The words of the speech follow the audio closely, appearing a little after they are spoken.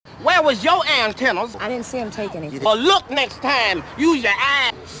Where was your antennas? I didn't see him take any. Well, look next time. Use your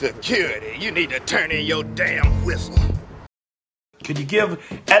eyes. Security, you need to turn in your damn whistle. Could you give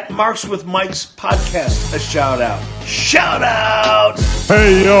at Marks with Mike's podcast a shout out? Shout out!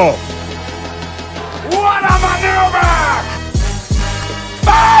 Hey, yo! What a maneuver!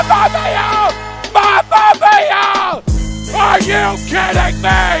 Mamma mia! Are you kidding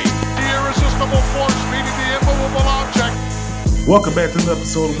me? The irresistible force meeting the immovable object. Welcome back to another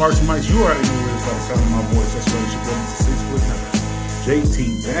episode of Marks and Mikes. You already know where it's by the sound of my voice. That's right, it's your brother, 6'9".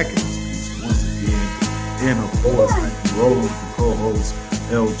 JT back in this piece once again. And of course, rolling with the co-host,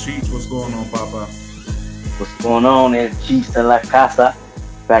 El Cheech. What's going on, Papa? What's going on, El Cheech de la Casa?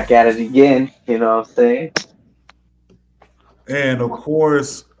 Back at it again, you know what I'm saying? And of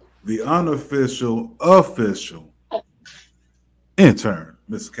course, the unofficial, official intern,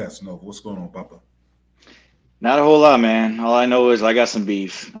 Mr. Casanova. What's going on, Papa? Not a whole lot, man. All I know is I got some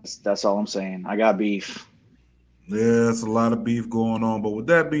beef. That's all I'm saying. I got beef. Yeah, there's a lot of beef going on. But with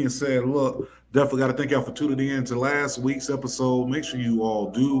that being said, look, definitely got to thank y'all for tuning in to last week's episode. Make sure you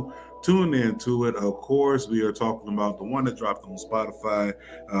all do tune in to it. Of course, we are talking about the one that dropped on Spotify.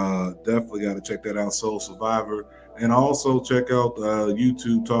 Definitely got to check that out, Soul Survivor. And also check out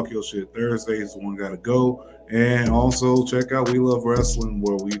YouTube Talk Your Shit Thursdays. The one got to go. And also check out We Love Wrestling,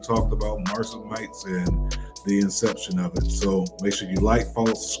 where we talked about Marks and Mikes and the inception of it. So make sure you like,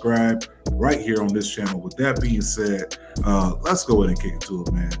 follow, subscribe right here on this channel. With that being said, let's go ahead and kick into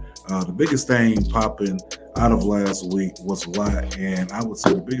it, man. The biggest thing popping out of last week was a lot, and I would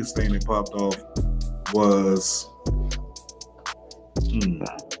say the biggest thing that popped off was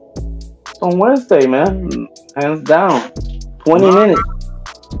On Wednesday, man. Hands down. 20 minutes.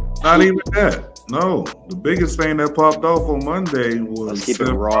 Not even that. No, the biggest thing that popped off on Monday was Let's keep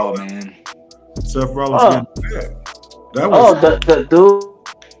it raw, man. Seth Rollins getting back. That was the dude.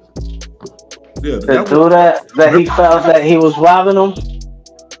 Yeah, The dude that he felt that he was robbing him.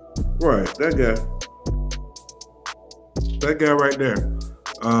 Right, that guy right there.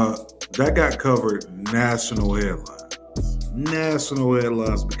 That got covered national headlines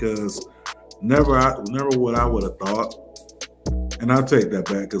because never what I would have thought. And I'll take that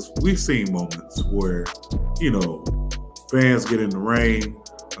back because we've seen moments where, fans get in the rain.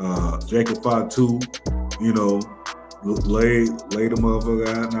 Jacob Fatu, laid the motherfucker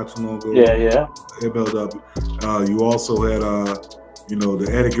out not too long ago. Yeah. MLW. You also had, the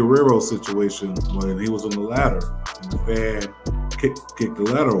Eddie Guerrero situation when he was on the ladder and the fan kicked the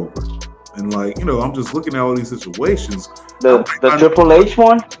ladder over. And I'm just looking at all these situations. The Triple H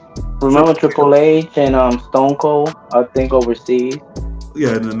one? Remember Triple H and Stone Cold, I think, overseas?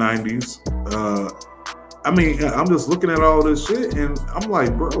 Yeah, in the 90s. I'm just looking at all this shit and I'm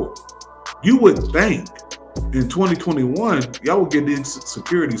like, bro, you would think in 2021, y'all would get these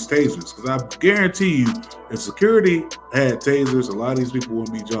security's tasers. Because I guarantee you, if security had tasers, a lot of these people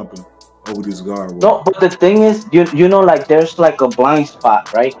wouldn't be jumping over this guard. No, but the thing is, there's a blind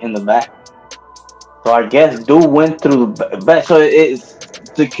spot right in the back. So I guess dude went through the back. So it's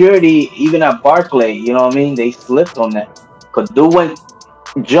security, even at Barclay, you know what I mean? They slipped on that. Because dude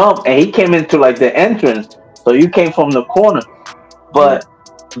jumped, and he came into the entrance. So you came from the corner. But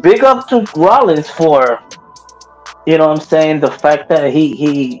big up to Rollins for, the fact that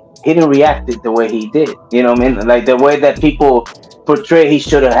he didn't react the way he did. You know what I mean? Like the way that people portray he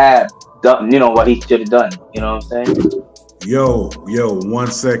should have had done, what he should have done. You know what I'm saying? Yo, 1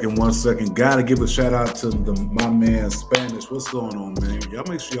 second. Gotta give a shout out to my man Spanish. What's going on, man? Y'all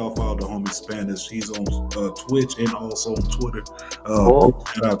make sure y'all follow the homie Spanish. He's on Twitch and also on Twitter.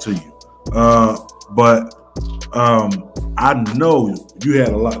 Shout out to you. But I know you had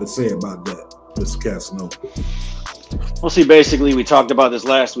a lot to say about that, Mr. Casanova. Well, see, basically, we talked about this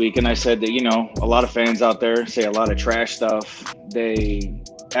last week, and I said that, a lot of fans out there say a lot of trash stuff. They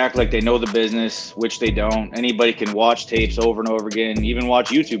act like they know the business, which they don't. Anybody can watch tapes over and over again, even watch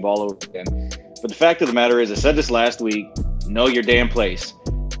YouTube all over again. But the fact of the matter is, I said this last week, know your damn place.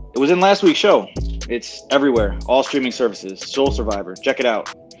 It was in last week's show. It's everywhere, all streaming services, Soul Survivor, check it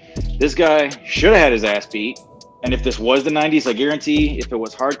out. This guy should have had his ass beat. And if this was the 90s, I guarantee if it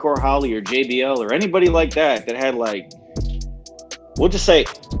was Hardcore Holly or JBL or anybody like that had we'll just say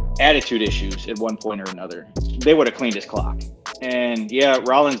attitude issues at one point or another, they would have cleaned his clock. And yeah,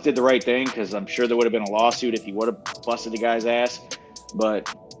 Rollins did the right thing because I'm sure there would have been a lawsuit if he would have busted the guy's ass.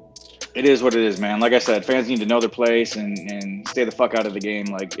 But it is what it is, man. Like I said, fans need to know their place and stay the fuck out of the game.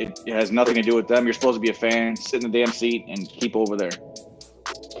 It has nothing to do with them. You're supposed to be a fan, sit in the damn seat and keep over there.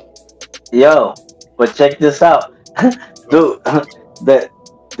 Yo, but check this out. Dude, the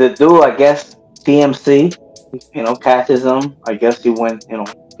dude, I guess, TMC, catches him. I guess he went,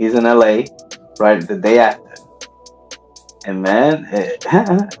 He's in LA, right? The day after. And man,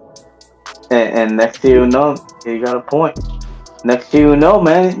 and next thing you know, you got a point. Next thing you know,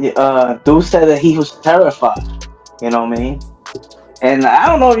 man, dude said that he was terrified. You know what I mean? And I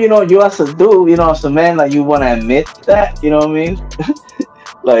don't know, you as a dude, as a man, like you want to admit that, you know what I mean?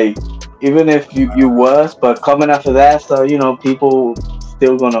 Like, even if you was, but coming after that, so, people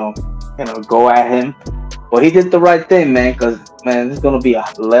still gonna, go at him. Well, he did the right thing, man, because, man, there's gonna be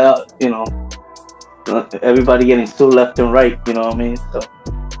everybody getting sued left and right, you know what I mean? So,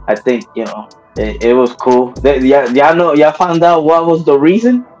 I think, it was cool. Y'all found out what was the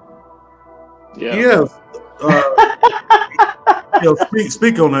reason? Yeah.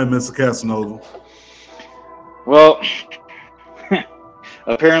 Speak on that, Mr. Casanova. Well,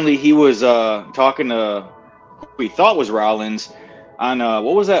 apparently he was talking to who we thought was Rollins on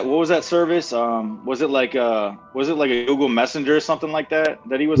what was that service? Was it like a Google Messenger or something like that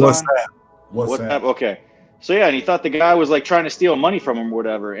he was on? WhatsApp. Okay. So yeah, and he thought the guy was like trying to steal money from him or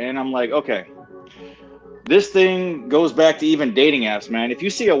whatever. And I'm like, okay. This thing goes back to even dating apps, man. If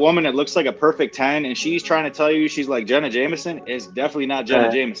you see a woman that looks like a perfect 10 and she's trying to tell you she's like Jenna Jameson, it's definitely not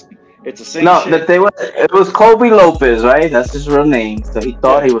Jenna Jameson. It's the same shit. It was Kobe Lopez, right? That's his real name. So he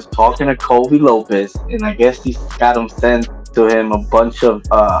thought he was talking to Kobe Lopez, and I guess he got him sent to him a bunch of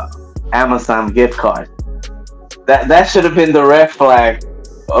Amazon gift cards. That should have been the red flag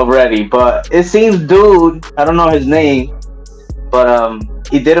already. But it seems dude, I don't know his name, but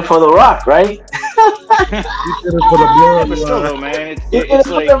he did it for The Rock, right? He did it for the blood. But still, though, man, it's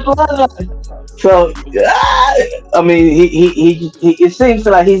like so. I mean, he it seems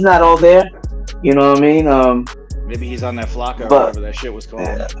like he's not all there. You know what I mean? Maybe he's on that Flocka or whatever that shit was called.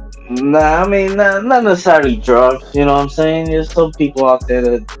 Nah, I mean, not necessarily drugs. You know what I'm saying? There's some people out there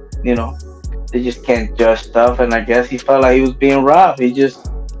that they just can't judge stuff, and I guess he felt like he was being robbed. He just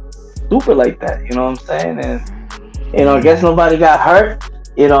stupid like that. You know what I'm saying? And I guess nobody got hurt.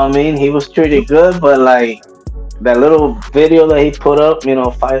 You know what I mean? He was treated good, but like that little video that he put up,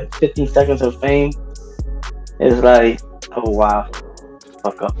 15 seconds of fame, is like, oh wow,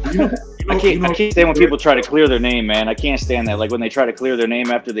 fuck up. I can't stand when people try to clear their name, man. I can't stand that. Like when they try to clear their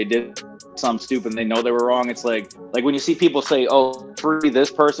name after they did something stupid and they know they were wrong. It's like when you see people say, oh, free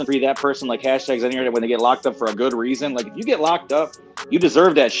this person, free that person, like hashtags on here when they get locked up for a good reason. Like if you get locked up, you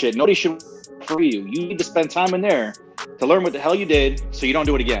deserve that shit. Nobody should free you. You need to spend time in there to learn what the hell you did so you don't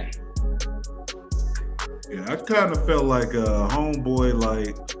do it again. Yeah, I kind of felt like Homeboy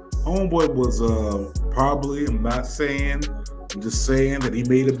was probably, I'm just saying that he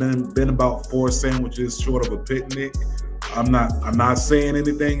may have been about 4 sandwiches short of a picnic. I'm not saying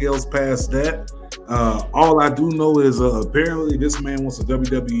anything else past that. All I do know is apparently this man wants a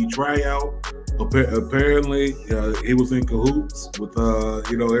WWE tryout. Apparently he was in cahoots with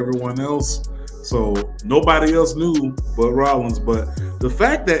everyone else. So nobody else knew but Rollins. But the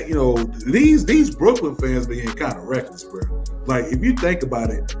fact that these Brooklyn fans being kind of reckless, bro. Like if you think about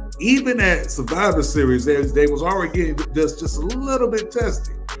it, even at Survivor Series, they was already getting just a little bit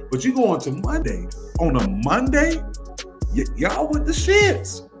testy. But you go on to Monday. On a Monday, y'all with the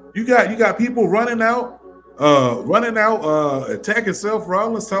shits. You got people running out, attacking Seth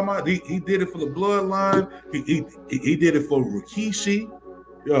Rollins. Talking about he did it for the bloodline. He did it for Rikishi.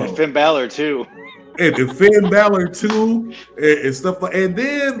 Yo. And Finn Balor too. And Finn Balor too, and stuff like. And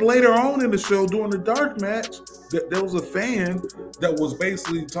then later on in the show, during the dark match, there was a fan that was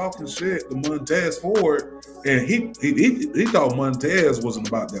basically talking shit to Montez Ford, and he thought Montez wasn't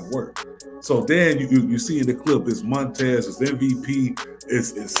about that work. So then you see in the clip, it's Montez, it's MVP,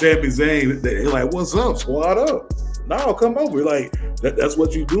 it's Sami Zayn. They're like, "What's up? Squad up." No, come over. Like that's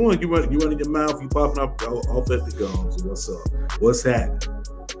what you doing. You running your mouth, you popping up off at the gums. What's up? What's happening?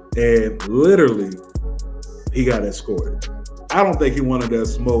 And literally, he got escorted. I don't think he wanted that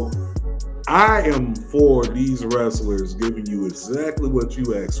smoke. I am for these wrestlers giving you exactly what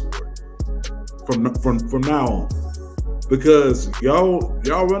you asked for from now on, because y'all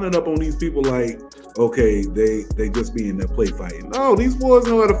running up on these people like, okay, they just be in there play fighting. No, these boys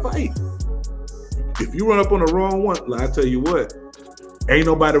know how to fight. If you run up on the wrong one, I tell you what, ain't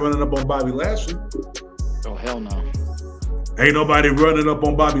nobody running up on Bobby Lashley. Oh hell no. Ain't nobody running up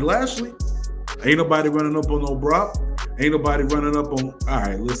on Bobby Lashley. Ain't nobody running up on no Brock. Ain't nobody running up on. All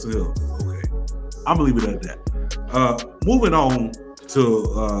right, listen here. Okay, I'm gonna leave it at that. Moving on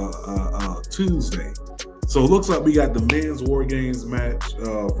to Tuesday. So it looks like we got the men's War Games match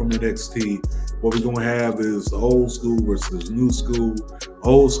from NXT. What we're gonna have is the old school versus new school.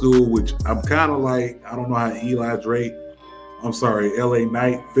 Old school, which I'm kind of like, I don't know how LA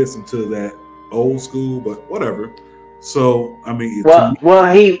Knight fits into that old school, but whatever. So I mean,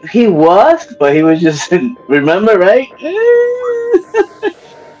 Well, he was, but he was just remember, right?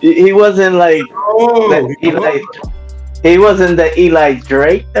 He wasn't like Eli. He wasn't the Eli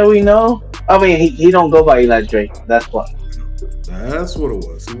Drake that we know. I mean, he don't go by Eli Drake. That's why. That's what it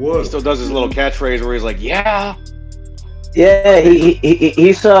was. He He was. still does his little catchphrase where he's like, "Yeah." Yeah,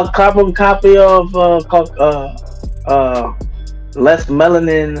 he's a carbon copy of less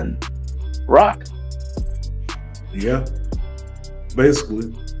melanin rock. Yeah,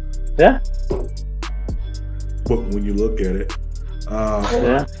 basically. Yeah. But when you look at it,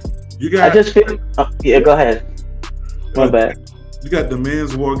 Yeah. you I got just feel. Yeah, go ahead. My bad. you got the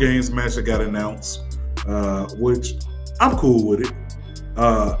men's War Games match that got announced, which I'm cool with it.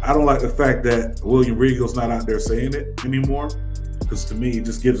 I don't like the fact that William Regal's not out there saying it anymore, because to me it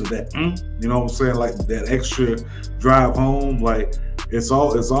just gives it that you know what I'm saying, like that extra drive home. Like it's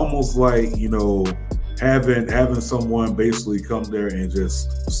almost like, you know, having someone basically come there and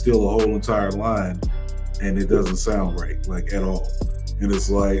just steal a whole entire line, and it doesn't sound right, like, at all. And it's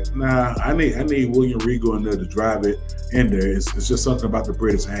like, nah, I need William Regal in there to drive it in there. It's just something about the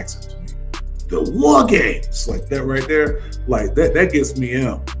British accent to me. The War Games, like that right there, like that gets me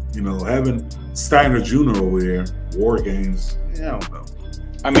in. You know, having Steiner Jr. over there, War Games, yeah, I don't know.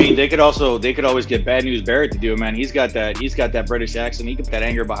 I mean, they could always get Bad News Barrett to do it, man. He's got that British accent. He can put that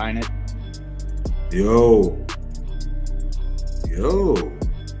anger behind it. Yo,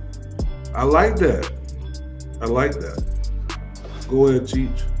 I like that. Go ahead,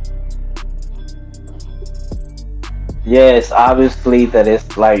 Cheech. Yes, obviously that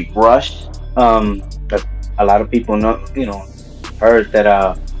it's like rushed. But a lot of people know, heard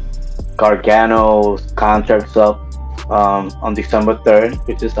that Gargano's contract's up on December 3rd,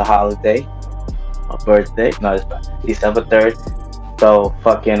 which is a holiday, a birthday. No, it's December 3rd. So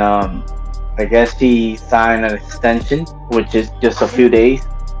fucking I guess he signed an extension, which is just a few days.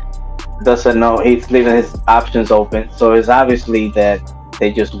 Doesn't know, he's leaving his options open. So it's obviously that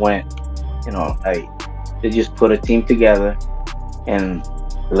they just went, like they just put a team together and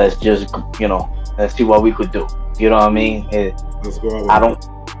let's just, let's see what we could do. You know what I mean? Let's go. I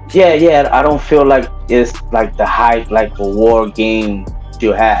don't feel like it's like the hype like a War Game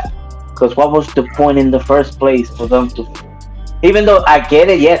you have. Because what was the point in the first place for them to? Even though I get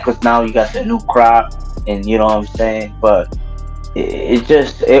it, yeah, because now you got the new crop, and you know what I'm saying. But it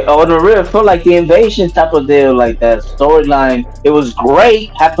on the real, it felt like the Invasion type of deal, like that storyline. It was great,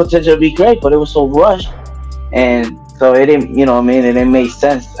 had potential to be great, but it was so rushed, and so it didn't, you know what I mean. It didn't make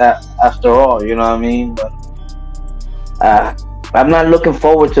sense after all, you know what I mean. But I'm not looking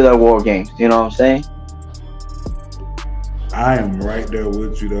forward to that War Games. You know what I'm saying? I am right there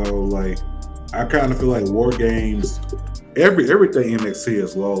with you though. Like, I kind of feel like War Games, everything NXT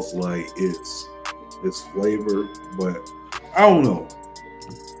has lost like its flavor, but I don't know.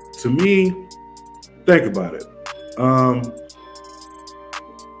 To me, think about it.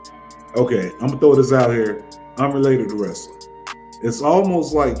 Okay, I'm gonna throw this out here. Unrelated to wrestling. It's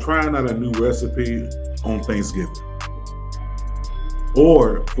almost like trying out a new recipe on Thanksgiving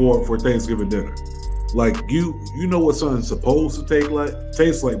or for Thanksgiving dinner. Like you know what something's supposed to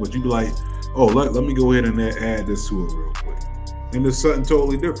taste like, but you be like, oh, let me go ahead and add this to it real quick, and it's something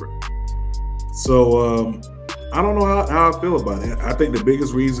totally different. So I don't know how I feel about it. I think the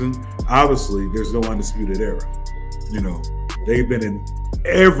biggest reason, obviously, there's no undisputed era. They've been in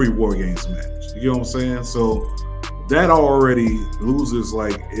every War Games match. You know what I'm saying? So that already loses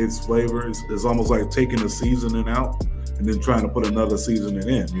like its flavor. It's almost like taking a seasoning out and then trying to put another seasoning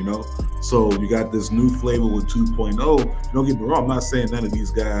in, So you got this new flavor with 2.0. Don't get me wrong, I'm not saying none of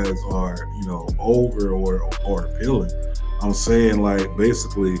these guys are, over or appealing. I'm saying like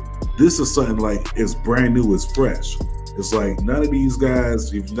basically this is something like it's brand new, it's fresh. It's like none of these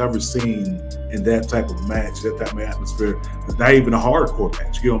guys you've never seen in that type of match, that type of atmosphere, not even a hardcore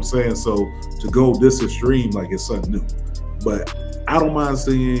match. You know what I'm saying? So to go this extreme, like it's something new. But I don't mind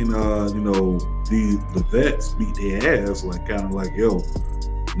seeing the vets beat their ass, like kind of like, yo,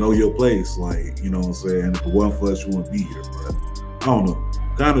 know your place, like, you know what I'm saying? If it wasn't for us, you wouldn't be here. But I don't know.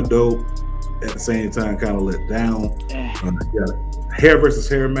 Kind of dope. At the same time, kind of let down. You got a hair versus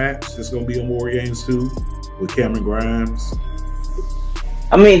hair match that's gonna be on War Games too, with Cameron Grimes.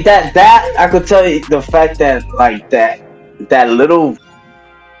 I mean that I could tell you the fact that like that little,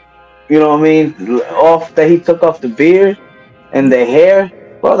 you know what I mean, off that he took off the beard and the hair,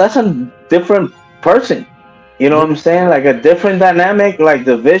 bro, that's a different person. You know what I'm saying? Like a different dynamic, like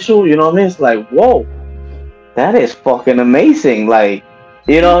the visual, you know what I mean? It's like, whoa, that is fucking amazing. Like,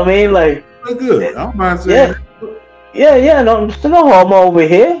 you know what I mean? Like, good. I don't mind saying. Yeah, no, there's no homo over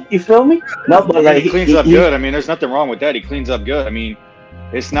here. You feel me? No, but I mean, like he cleans up good. I mean, there's nothing wrong with that. He cleans up good. I mean,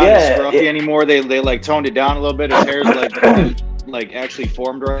 it's not as scruffy anymore. They like toned it down a little bit. His hair's like actually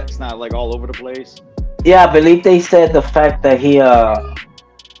formed right. It's not like all over the place. Yeah, I believe they said the fact that he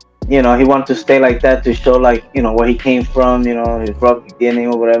he wanted to stay like that to show like where he came from, his rough beginning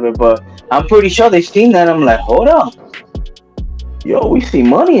or whatever. But I'm pretty sure they seen that. I'm like, hold up, yo, we see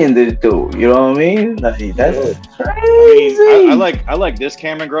money in this dude. You know what I mean? Like that's crazy. I mean, I like this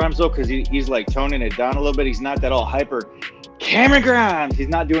Cameron Grimes though, because he's like toning it down a little bit. He's not that all hyper Cameron Grimes. He's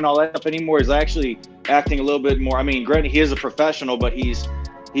not doing all that stuff anymore. He's actually acting a little bit more. I mean, granted, he is a professional, but he's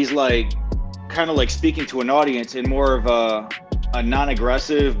like kind of like speaking to an audience in more of a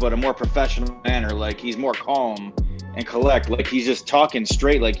non-aggressive but a more professional manner. Like he's more calm and collect. Like he's just talking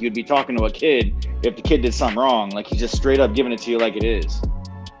straight, like you'd be talking to a kid if the kid did something wrong. Like he's just straight up giving it to you like it is.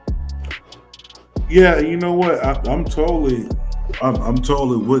 Yeah, you know what? I'm totally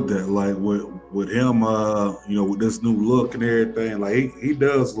with that. Like with him, with this new look and everything. Like he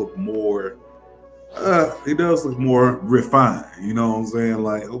does look more. He does look more refined. You know what I'm saying?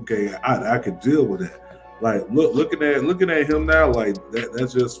 Like, okay, I could deal with that. Like, looking at him now, like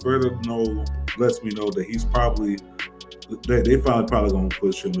that's just further lets me know that he's probably they finally probably gonna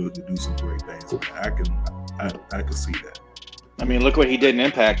push him to do some great things. I can see that. I mean, look what he did in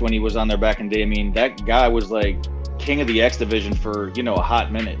Impact when he was on there back in the day. I mean, that guy was like king of the X division for a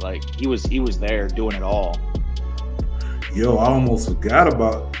hot minute. Like he was there doing it all. Yo, I almost forgot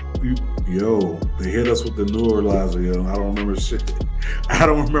about you. Yo, they hit us with the neuralizer. Yo, I don't remember shit. I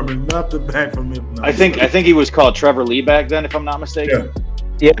don't remember nothing back from him. I think he was called Trevor Lee back then, if I'm not mistaken.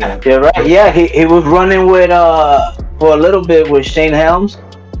 Yeah, right. Yeah, he was running with for a little bit with Shane Helms,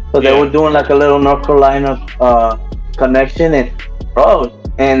 so they were doing like a little North Carolina connection,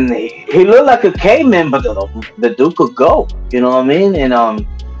 and he looked like a caveman, but the dude could go. You know what I mean? And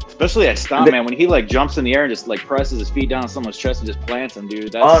especially at Stomp, man, when he like jumps in the air and just like presses his feet down on someone's chest and just plants them,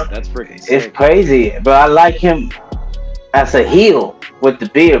 dude. That's freaking sick. It's crazy, but I like him as a heel with the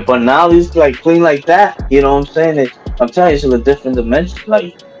beard, but now he's like clean like that. You know what I'm saying? I'm telling you, it's a different dimension.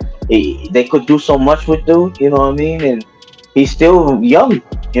 Like they could do so much with dude. You know what I mean? And he's still young.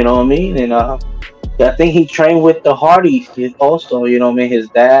 You know what I mean? And I think he trained with the Hardys also. You know what I mean? His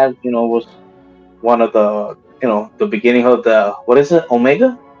dad, was one of the the beginning of the what is it,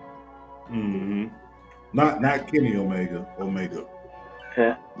 Omega? Mm-hmm. Not Kenny Omega.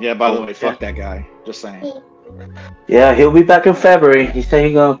 Yeah. By the way, fuck that guy. Just saying. Yeah, he'll be back in February. He said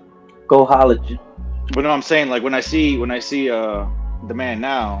he's gonna go holler at you. But no, I'm saying like when I see the man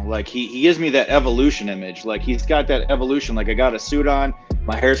now, like he gives me that evolution image. Like he's got that evolution. Like I got a suit on,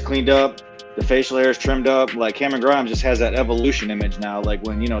 my hair's cleaned up, the facial hair is trimmed up. Like Cameron Grimes just has that evolution image now. Like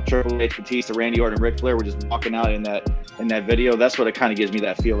when Triple H, Batista, Randy Orton, Ric Flair were just walking out in that video. That's what it kind of gives me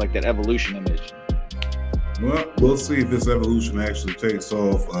that feel, like that evolution image. Well, we'll see if this evolution actually takes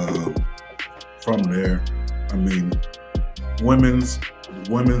off from there. I mean, women's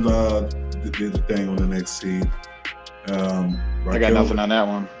did the thing on the NXT. I got nothing on that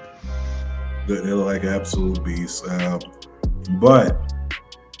one. They're like absolute beasts. But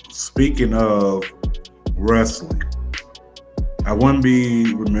speaking of wrestling, I wouldn't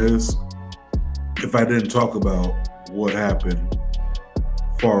be remiss if I didn't talk about what happened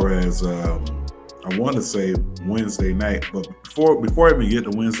as far as I want to say Wednesday night. But before I even get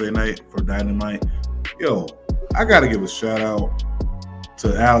to Wednesday night for Dynamite, yo, I got to give a shout out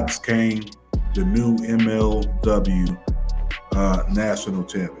to Alex Kane, the new MLW national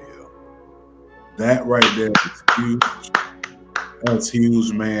champion. That right there is huge. That's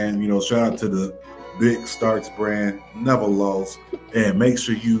huge, man. Shout out to the Big Starks brand, never lost. And make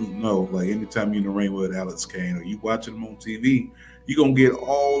sure you know, like anytime you're in the ring with Alex Kane or you watching him on TV, you're going to get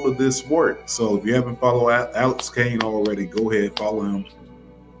all of this work. So if you haven't followed Alex Kane already, go ahead, follow him.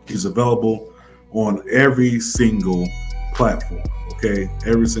 He's available on every single platform, okay?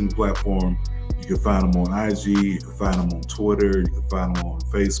 Every single platform. You can find him on IG, you can find him on Twitter, you can find him on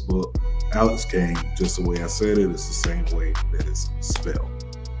Facebook. Alex Kane, just the way I said it, it's the same way that it's spelled.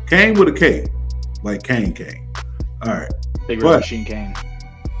 Kane with a K, like Kane. All right. Big Red Machine Kane.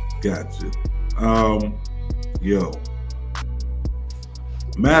 Gotcha. Yo.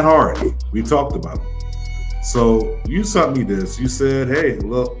 Matt Hardy, we talked about him. So you sent me this. You said, hey,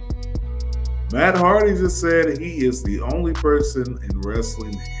 look, Matt Hardy just said he is the only person in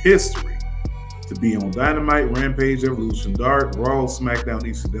wrestling history to be on Dynamite, Rampage, Evolution, Dark, Raw, SmackDown,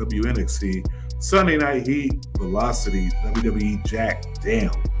 ECW, NXT, Sunday Night Heat, Velocity, WWE, Jack.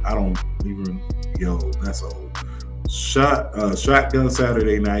 Damn, I don't even. Yo, that's old. Shotgun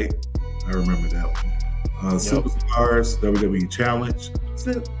Saturday Night. I remember that one. Superstars, WWE Challenge.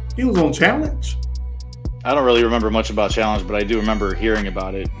 He was on Challenge? I don't really remember much about Challenge, but I do remember hearing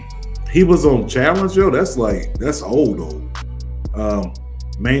about it. He was on Challenge, yo. That's old.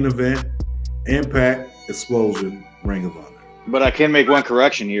 Main Event, Impact, Explosion, Ring of Honor. But I can make one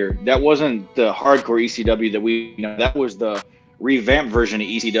correction here. That wasn't the hardcore ECW that we know. That was the revamped version of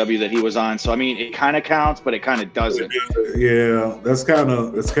ECW that he was on. So I mean, it kind of counts, but it kind of doesn't. Yeah, that's kind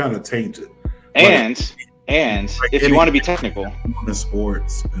of tainted. And if you want to be technical, in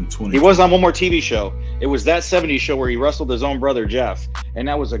sports in 20. He was on one more TV show. It was That 70s Show where he wrestled his own brother Jeff, and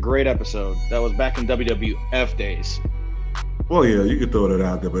that was a great episode. That was back in WWF days. Well, yeah, you could throw that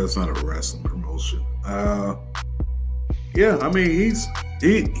out there, but it's not a wrestling promotion. Yeah, I mean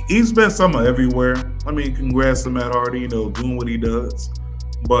he's been somewhere everywhere. I mean, congrats to Matt Hardy, doing what he does.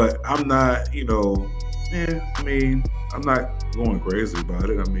 But I'm not, I'm not going crazy about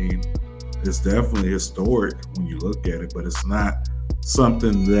it. I mean, it's definitely historic when you look at it, but it's not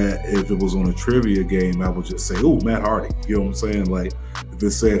something that if it was on a trivia game, I would just say, "Oh, Matt Hardy." You know what I'm saying? Like if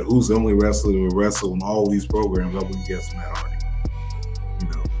it said who's the only wrestler to wrestle in all these programs, I wouldn't guess Matt Hardy.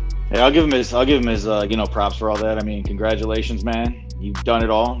 Yeah, I'll give him his props for all that. I mean, congratulations, man. You've done it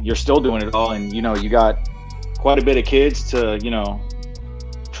all. You're still doing it all, and you got quite a bit of kids to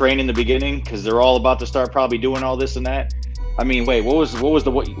train in the beginning because they're all about to start probably doing all this and that. I mean, wait, what was the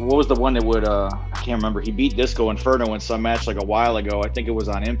one that would I can't remember. He beat Disco Inferno in some match like a while ago. I think it was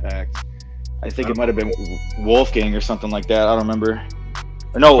on Impact. I think it might have been Wolfgang or something like that. I don't remember.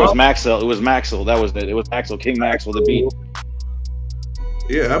 No, it was Maxwell. It was Maxwell. That was it. It was Maxwell, King Maxwell that beat.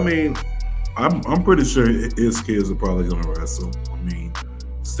 Yeah, I mean, I'm pretty sure his kids are probably going to wrestle. I mean,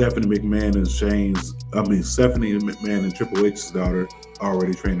 Stephanie McMahon and Triple H's daughter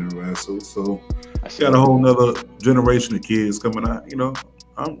already training to wrestle. So got a whole nother generation of kids coming out.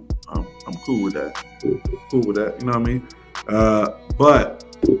 I'm cool with that. Cool with that. You know what I mean? But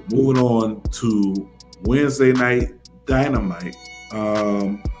moving on to Wednesday night Dynamite.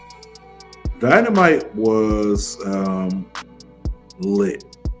 Dynamite was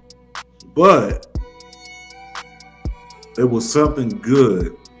lit, but it was something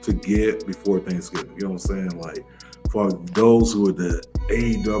good to get before Thanksgiving. You know what I'm saying? Like for those who are the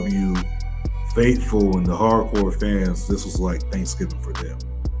AEW faithful and the hardcore fans, this was like Thanksgiving for them.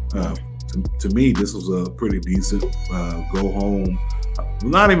 To me, this was a pretty decent go home.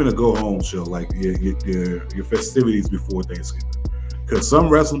 Not even a go home show, like your festivities before Thanksgiving. Because some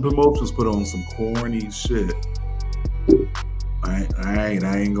wrestling promotions put on some corny shit. I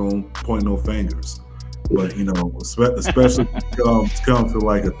ain't gonna point no fingers, but especially come to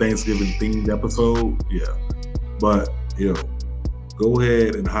like a Thanksgiving themed episode, yeah. But go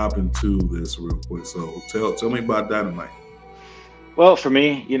ahead and hop into this real quick. So tell me about Dynamite. Well, for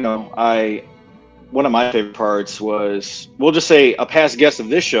me, one of my favorite parts was, we'll just say a past guest of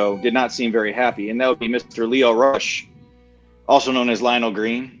this show did not seem very happy, and that would be Mr. Leo Rush, also known as Lionel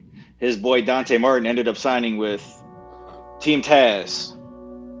Green. His boy Dante Martin ended up signing with Team Taz.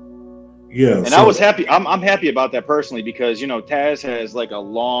 Yeah. And I was happy. I'm happy about that personally because, Taz has like a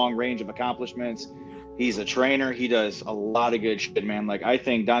long range of accomplishments. He's a trainer. He does a lot of good shit, man. Like I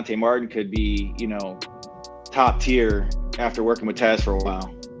think Dante Martin could be, top tier after working with Taz for a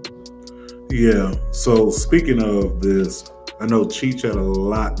while. Yeah. So speaking of this, I know Cheech had a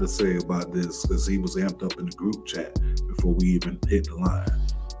lot to say about this because he was amped up in the group chat before we even hit the line.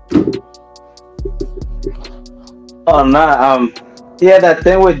 Oh, nah. Yeah, that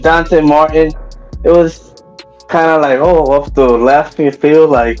thing with Dante Martin, it was kind of like, off the left field,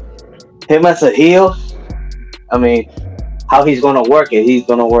 like him as a heel. I mean, how he's gonna work it? He's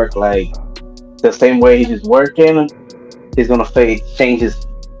gonna work like the same way he's working. He's gonna change his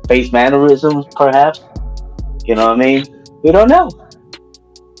face mannerisms, perhaps. You know what I mean? We don't know.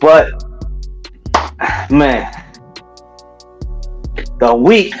 But man,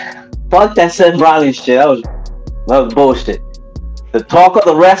 fuck that Seth Rollins shit. That was bullshit. The talk of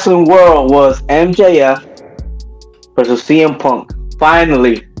the wrestling world was MJF versus CM Punk.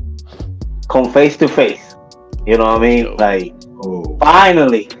 Finally, come face to face. You know what I mean? Like,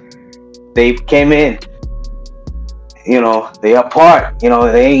 finally, they came in. They apart.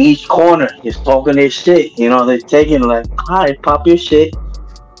 They in each corner, just talking their shit. They're taking like, all right, pop your shit.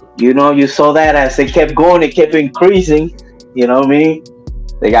 You saw that as they kept going, it kept increasing. You know what I mean?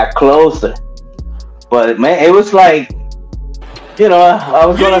 They got closer. But man, it was like, I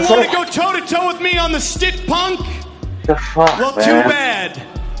was gonna say. You want to go toe to toe with me on the stick, Punk? The fuck, well, man. Too bad.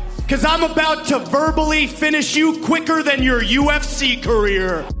 Because I'm about to verbally finish you quicker than your UFC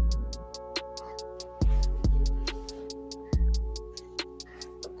career.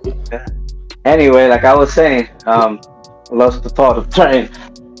 Anyway, like I was saying, lost the thought of train.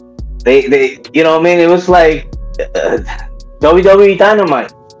 They, you know what I mean? It was like WWE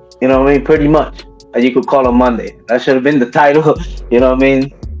Dynamite. You know what I mean? Pretty much. And you could call it Monday. That should have been the title. You know what I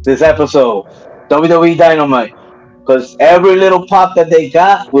mean? This episode, WWE Dynamite. Because every little pop that they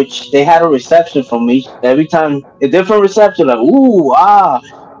got, which they had a reception from every time, a different reception, like ooh, ah,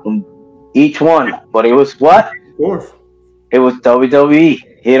 from each one. But it was what? Fourth. It was WWE.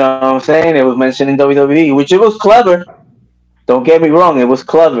 You know what I'm saying? It was mentioning WWE, which it was clever. Don't get me wrong, it was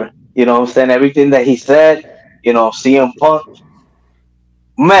clever. You know what I'm saying? Everything that he said, you know, CM Punk,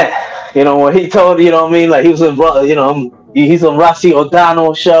 man, you know, what he told, you know what I mean? Like he was in, you know, he's on Roxy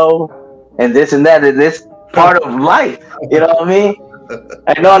O'Donnell show and this and that, and this part of life. You know what I mean?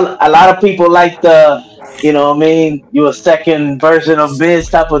 I know a lot of people like the, you know what I mean, you a second version of Miz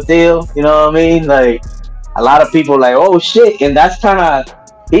type of deal. You know what I mean? Like a lot of people like, oh shit, and that's kind of,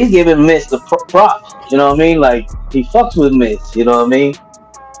 he's giving Miz the props. You know what I mean? Like he fucks with Miz. You know what I mean?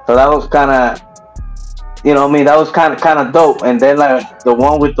 So that was kind of, you know what I mean? That was kind of dope. And then like the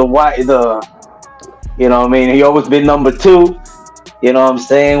one with the white, you know what I mean? He always been number 2. You know what I'm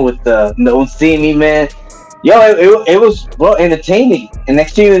saying? With the Don't See Me, man. Yo, it was, bro, entertaining. And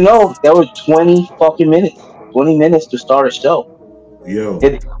next thing you know, there were 20 fucking minutes. 20 minutes to start a show. Yo.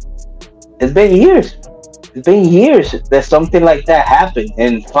 It's been years. It's been years that something like that happened.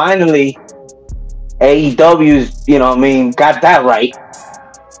 And finally, AEW's, you know what I mean, got that right.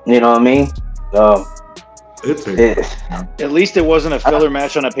 You know what I mean? At least it wasn't a filler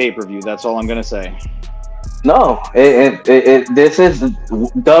match on a pay-per-view. That's all I'm going to say. No, this is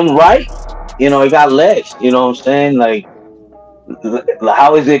done right. You know, it got legs. You know what I'm saying? Like,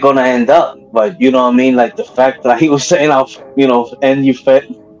 how is it gonna end up? But you know what I mean? Like the fact that he was saying, "I'll, you know, end you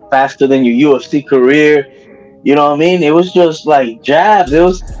faster than your UFC career." You know what I mean? It was just like jabs. It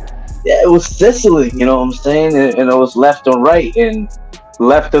was sizzling. You know what I'm saying? And it was left and right, and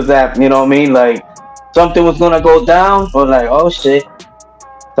left of that. You know what I mean? Like something was gonna go down. Or like, oh shit.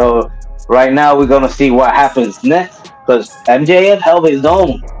 So right now we're gonna see what happens next. Because MJF held his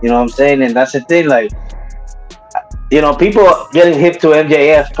own, you know what I'm saying? And that's the thing, like, you know, people getting hip to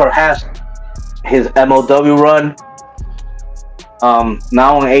MJF, perhaps his MLW run,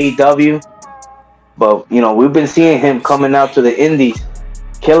 now on AEW. But, you know, we've been seeing him coming out to the indies,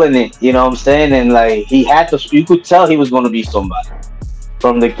 killing it, you know what I'm saying? And, like, he had to, you could tell he was going to be somebody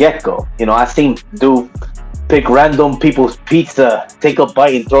from the get-go. You know, I seen pick random people's pizza, take a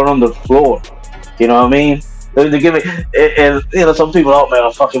bite and throw it on the floor. You know what I mean? They give it, and you know, some people, oh man,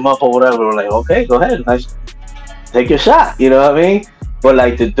 I'll fuck him up or whatever. We're like, okay, go ahead, nice, take your shot. You know what I mean? But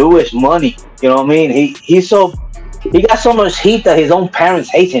like to do his money, you know what I mean? He got so much heat that his own parents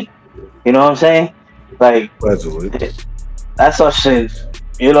hate him. You know what I'm saying? Like, that's such shit.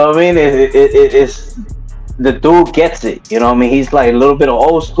 You know what I mean? It's the dude gets it. You know what I mean? He's like a little bit of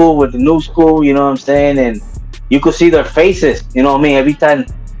old school with the new school. You know what I'm saying? And you could see their faces. You know what I mean? Every time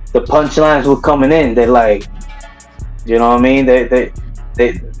the punchlines were coming in, they're like, you know what I mean?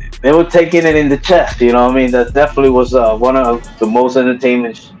 They were taking it in the chest. You know what I mean? That definitely was one of the most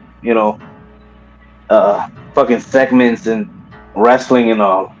entertainment, you know, fucking segments in wrestling in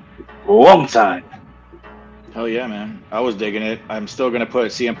a long time. Hell yeah, man. I was digging it. I'm still going to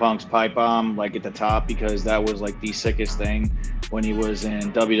put CM Punk's pipe bomb like at the top because that was like the sickest thing when he was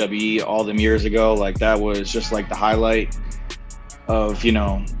in WWE all them years ago. Like that was just like the highlight of, you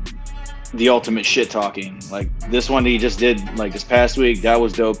know, the ultimate shit talking. Like this one he just did like this past week, that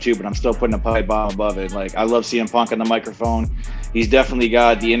was dope too, but I'm still putting a pipe bomb above it. Like I love CM Punk on the microphone. He's definitely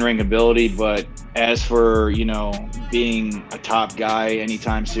got the in-ring ability, but as for, you know, being a top guy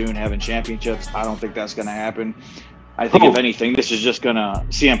anytime soon, having championships, I don't think that's going to happen. I think if anything, this is just going to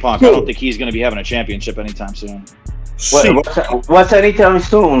CM Punk. I don't think he's going to be having a championship anytime soon. What's anytime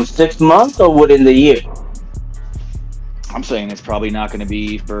soon? 6 months or within the year? I'm saying it's probably not going to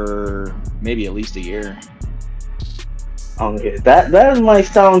be for maybe at least a year. Okay, that might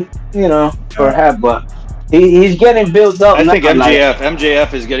sound, you know, perhaps, but he's getting built up. I think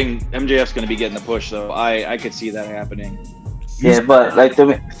MJF's going to be getting the push, though. I could see that happening. Yeah, but like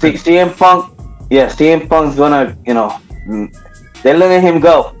CM Punk, CM Punk's gonna, you know, they're letting him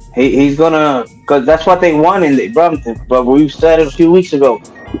go. He's gonna, because that's what they want in the Brampton. But we said it a few weeks ago.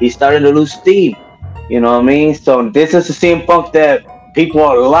 He started to lose steam. You know what I mean? So this is the CM Punk that people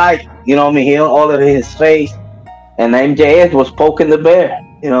are like, you know what I mean? He all of his face. And MJF was poking the bear.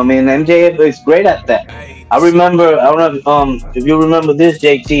 You know what I mean? MJF is great at that. I remember, I don't know if you remember this,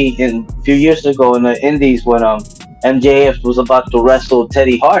 JT, a few years ago in the Indies when MJF was about to wrestle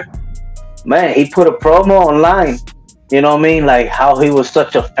Teddy Hart. Man, he put a promo online You know what I mean? Like how he was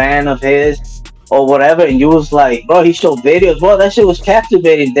such a fan of his or whatever, and you was like, bro, he showed videos. Bro, that shit was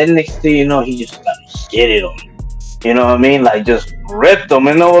captivating. Then next thing you know, he just started shitting on him. You know what I mean? Like just ripped him,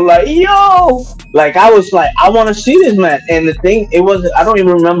 and I was like, yo, like I was like, I want to see this man. And the thing, it was, I don't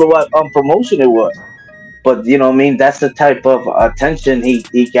even remember what promotion it was. But you know what I mean? That's the type of attention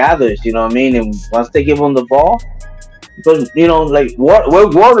he gathers. You know what I mean? And once they give him the ball, because you know, like where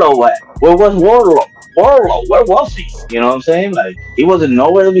Warlow at? Where was Warlow? Where was he? You know what I'm saying? Like he wasn't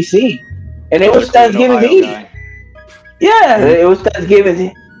nowhere to be seen. And it was Thanksgiving Eve. Yeah, it was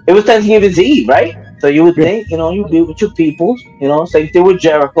Thanksgiving. It was Thanksgiving Eve, right? So you would think, you know, you'd be with your people. You know, same thing with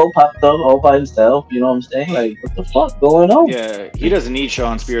Jericho, popped up all by himself. You know what I'm saying? Like, what the fuck going on? Yeah, he doesn't need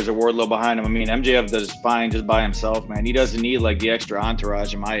Sean Spears or Wardlow behind him. I mean, MJF does fine just by himself, man. He doesn't need like the extra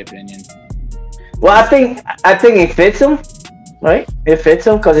entourage, in my opinion. Well, I think it fits him, right? It fits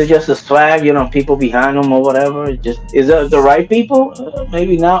him because it's just a swag, you know, people behind him or whatever. It just is it the right people?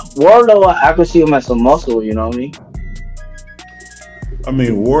 Maybe not. Wardlow, I could see him as some muscle. You know what I mean? I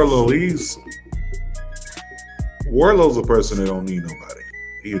mean, Warlow's a person that don't need nobody.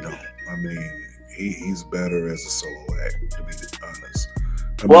 He don't. I mean, he's better as a solo act, to be honest.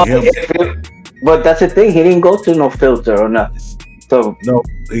 But that's the thing. He didn't go to no filter or nothing. So no,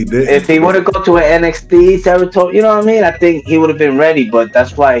 he didn't. If he would have gone to an NXT territory, you know what I mean? I think he would have been ready. But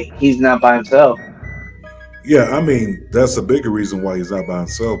that's why he's not by himself. Yeah, I mean, that's a bigger reason why he's not by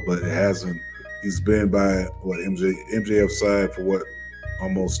himself. But it hasn't. He's been by MJF side for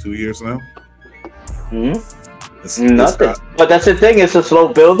almost 2 years now. Mm-hmm. Nothing. But that's the thing. It's a slow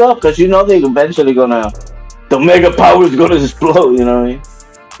build up because you know they're eventually the mega power is gonna explode. You know what I mean?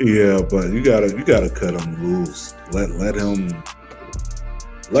 Yeah, but you gotta cut him loose. Let him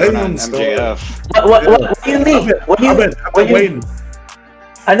MJF. What do you mean? What do you mean?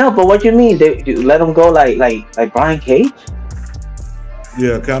 I know, but what do you mean? They let him go like Brian Cage?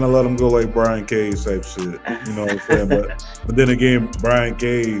 Yeah, kind of let him go like Brian Cage type shit. You know what I'm saying? But then again, Brian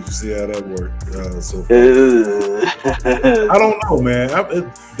Cage, you see how that worked. I don't know, man.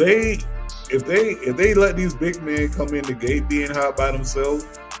 If they let these big men come in the gate being hot by themselves,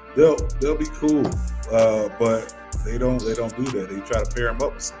 they'll be cool. But they don't do that. They try to pair them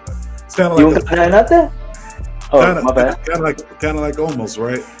up with somebody. It's kind of like nothing. Oh, my bad. Kind of like Almost,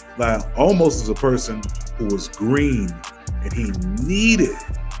 right? Like Almost is a person who was green and he needed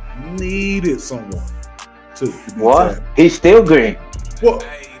someone to be what? tapped. He's still green. Well,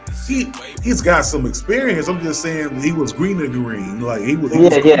 he's got some experience. I'm just saying he was green and green. Like he was.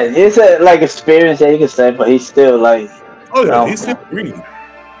 It's like experience that you can say, but he's still like. Oh yeah, he's still green.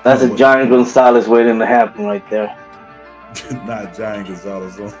 That's a Giant Gonzalez waiting to happen right there. Not Giant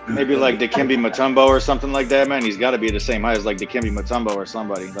Gonzalez. Maybe like Dikembe Mutombo or something like that, man. He's got to be the same height as like Dikembe Mutombo or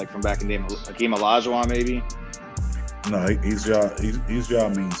somebody like from back in the day, Hakeem Olajuwon maybe. No, he's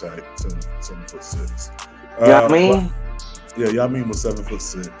Yamin's height, 7'6". Yamin? Yamin was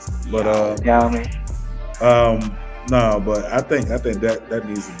 7'6". But Yamin. no, but I think that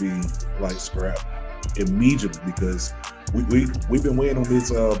needs to be like scrapped immediately because we've been waiting on this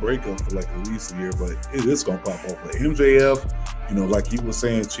breakup for like at least a year, but it's gonna pop off. Like MJF, you know, like you were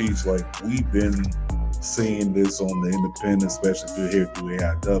saying, Chiefs, like we've been seeing this on the independent, especially here through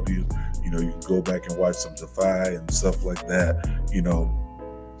AIW. You know, you can go back and watch some Defy and stuff like that. You know,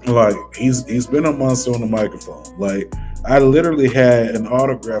 like he's been a monster on the microphone. Like I literally had an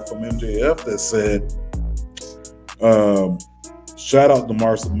autograph from MJF that said, "Shout out to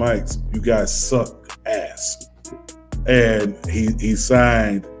Marcel Mikes, you guys suck ass." And he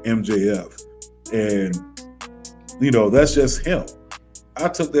signed MJF, and you know that's just him. I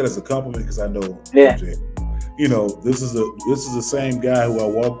took that as a compliment because I know MJF. You know, this is the same guy who I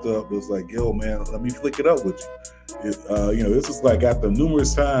walked up was like, "Yo, man, let me flick it up with you." You know, this is like after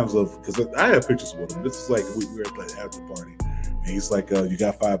numerous times because I have pictures with him. This is like we were at the after party, and he's like, "You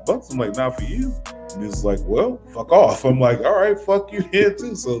got $5?" I'm like, "Not for you." And he's like, "Well, fuck off." I'm like, "All right, fuck you here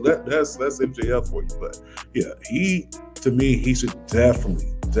too." So that's MJF for you. But yeah, he should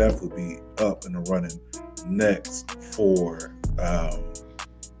definitely be up and running next for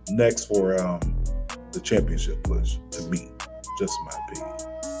the championship push, to me, just in my opinion.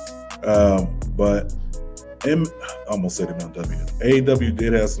 But I almost said MLW. AEW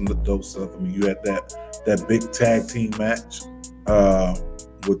did have some dope stuff. I mean, you had that big tag team match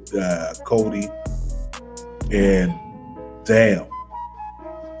with Cody, and damn,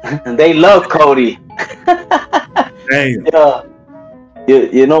 they love Cody. Damn. Yeah.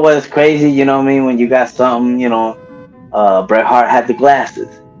 You know what's crazy? You know what I mean? When you got something, you know, Bret Hart had the glasses.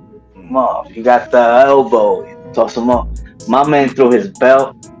 Off. You got the elbow, toss him up. My man threw his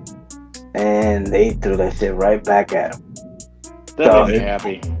belt and they threw that shit right back at him. That made me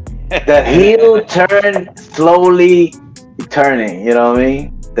happy. The heel turn slowly turning, you know what I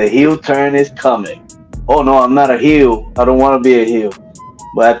mean? The heel turn is coming. Oh no, I'm not a heel. I don't want to be a heel.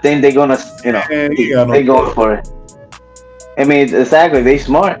 But I think they're gonna, you know, they're going for it. I mean, exactly. They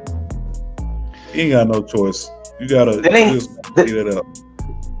smart. You ain't got no choice. You gotta just get it up.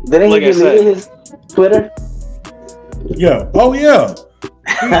 Didn't he delete his Twitter? Yeah. Oh yeah.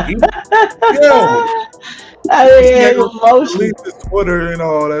 I mean, delete his Twitter and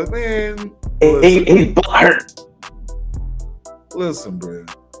all that, man. He's hurt. Listen, bro.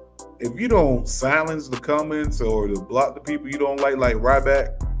 If you don't silence the comments or to block the people you don't like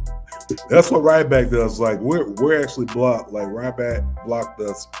Ryback, that's what Ryback does. Like we're actually blocked. Like Ryback blocked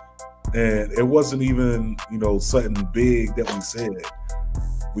us, and it wasn't even something big that we said.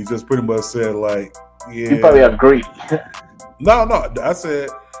 We just pretty much said like, yeah. You probably agree. No. I said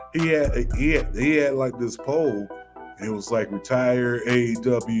he had like this poll. And it was like retire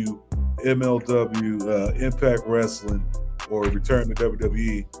AEW, MLW, Impact Wrestling, or return to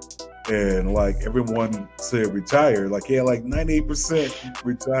WWE. And like everyone said retire. Like he had like 98%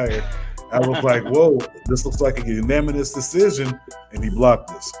 retired. I was like, whoa, this looks like a unanimous decision, and he blocked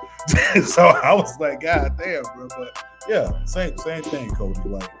us. So I was like, God damn, bro. But yeah, same thing, Cody.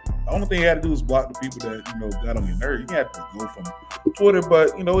 Like the only thing you had to do is block the people that got on your nerve. You have to go from Twitter,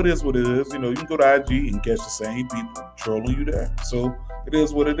 but it is what it is. You can go to IG and catch the same people trolling you there. So it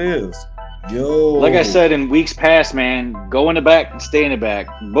is what it is. Yo, like I said in weeks past, man, go in the back and stay in the back.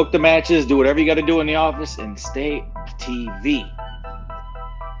 Book the matches, do whatever you got to do in the office, and stay TV.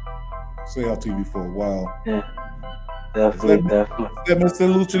 Stay on TV for a while. Yeah, definitely. Is that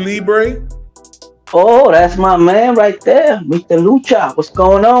Mr. Lucha Libre? Oh, that's my man right there, Mr. Lucha. What's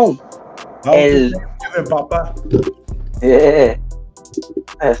going on? Papa. Yeah,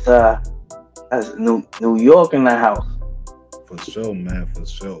 that's New York in the house. For sure, man. For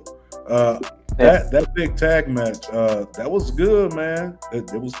sure. That big tag match, that was good, man.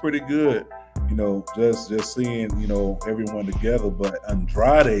 It was pretty good. Just seeing everyone together. But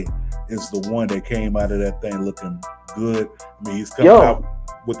Andrade is the one that came out of that thing looking good. I mean, he's coming out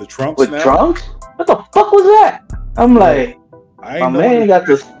with the trunks with now. Trunks? What the fuck was that? I'm like, my man got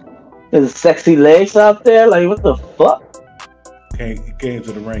his sexy legs out there. Like, what the fuck? He came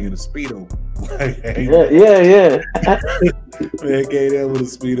to the ring in a Speedo. Yeah. Man, came there with a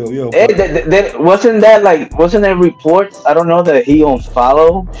Speedo. Yo, wasn't there reports? I don't know that he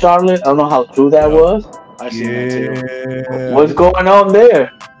unfollowed Charlotte. I don't know how true that was. I seen that too. What's going on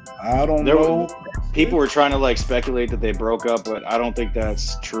there? I don't know. People were trying to like speculate that they broke up, but I don't think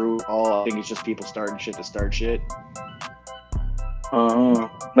that's true at all. I think it's just people starting shit to start shit.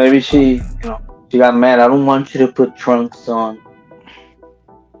 Maybe she got mad. I don't want you to put trunks on.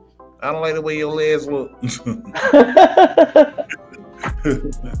 I don't like the way your legs look.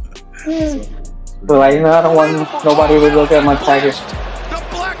 But like, I don't want nobody to look at my package. The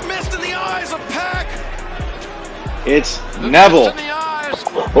black mist in the eyes of Pac. It's Neville. In the eyes.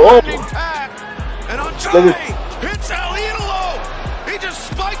 Oh. Pac. And Andrade hits El Idolo. He just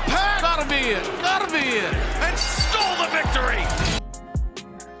spiked Pac. Gotta be it. And stole the victory.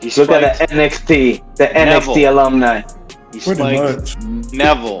 He look at the NXT, NXT alumni. He spiked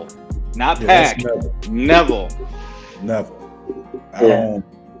Neville. Not Pac. Neville.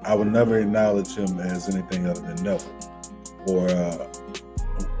 I would never acknowledge him as anything other than Neville. Or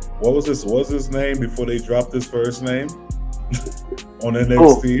what was his name before they dropped his first name on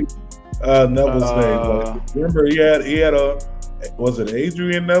NXT? Neville's name. Like, remember he had a was it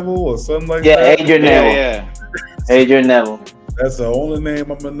Adrian Neville or something like that? Yeah, Adrian Neville. Yeah. Adrian Neville. That's the only name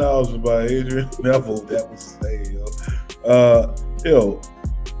I'm acknowledged by, Adrian Neville. That was his name. Yo,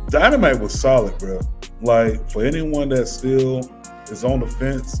 Dynamite was solid, bro. Like, for anyone that still is on the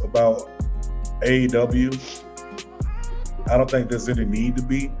fence about AEW, I don't think there's any need to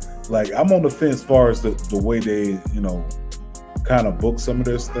be. Like, I'm on the fence as far as the way they, kind of book some of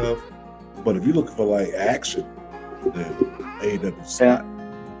their stuff. But if you're looking for, like, action, the AEW spot.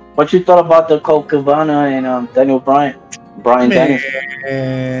 What you thought about the Colt Cabana and Daniel Bryan? Bryan Danielson?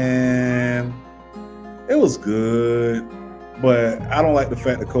 It was good. But I don't like the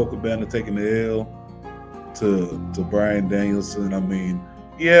fact that Colt Cabana taking the L to Bryan Danielson. I mean,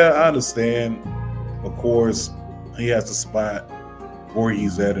 yeah, I understand. Of course, he has a spot where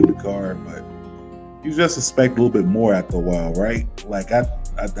he's at in the card, but you just expect a little bit more after a while, right? Like I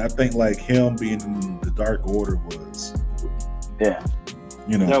think like him being in the Dark Order was, that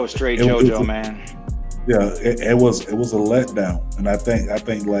was straight JoJo, man. Yeah, it was a letdown, and I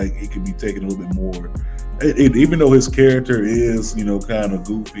think like he could be taken a little bit more. Even though his character is, kind of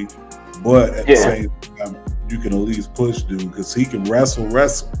goofy, but at the Yeah. same time, you can at least push dude because he can wrestle.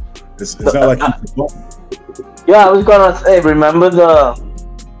 It's not like he's Yeah, I was gonna say, remember the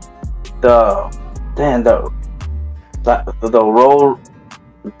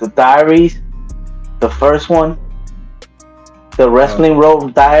Diaries, the first one, the Wrestling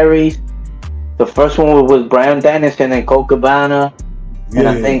Road Diaries. The first one was Bryan Danielson and Colt Cabana, and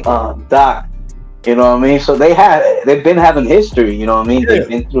I think Doc. You know what I mean? So they've been having history. You know what I mean? Yeah. They've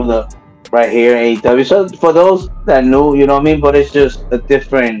been through the right here in AEW. So for those that knew, you know what I mean. But it's just a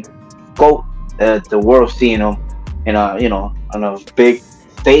different scope. The world seeing them in a on a big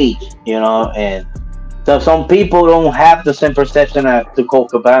stage. You know, and so some people don't have the same perception as the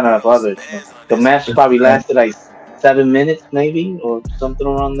Colt Cabana as others. The match probably lasted like 7 minutes, maybe, or something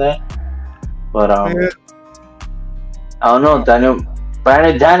around that. But I don't know,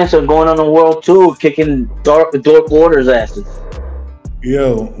 Bryan Danielson going on the world tour, kicking Dark Order's asses.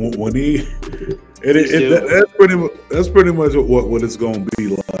 Yo, when that's pretty much what it's gonna be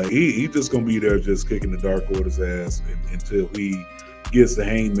like. He just gonna be there, just kicking the Dark Order's ass until he gets the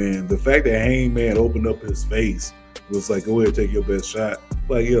Hangman. The fact that Hangman opened up his face was like, go ahead, take your best shot.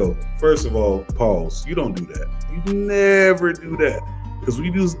 Like, yo, first of all, pause. You don't do that. You never do that. Because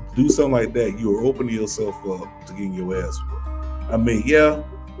when you do something like that, you are opening yourself up to getting your ass whooped. I mean, yeah,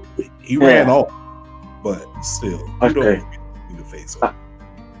 he ran off, but still, you don't need to face off.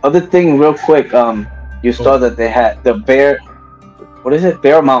 Other thing, real quick, you saw that they had the Bear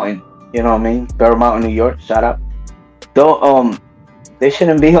Mountain, you know what I mean? Bear Mountain, New York, shout out. Though, they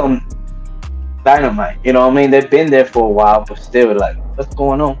shouldn't be on Dynamite, you know what I mean? They've been there for a while, but still, like, what's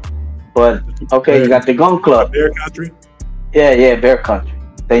going on? But, okay, you got the Gun Club. Bear Country? Yeah, Bear Country.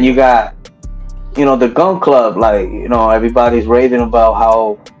 Then you got, the Gun Club, like, everybody's raving about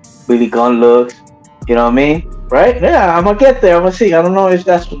how Billy Gunn looks, you know what I mean? Right? Yeah, I'm gonna get there. I'm gonna see. I don't know if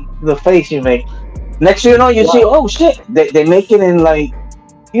that's the face you make. Next thing you know, you see, oh shit, they make it in like,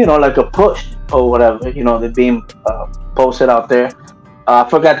 like a push or whatever. They're being posted out there. I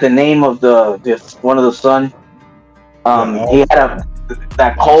forgot the name of one of the son. He had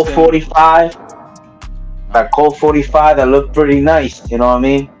that Colt 45. That Colt 45 that looked pretty nice. You know what I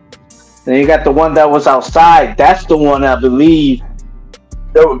mean? Then you got the one that was outside. That's the one I believe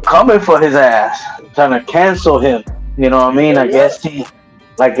they were coming for his ass, trying to cancel him. You know what I mean? I guess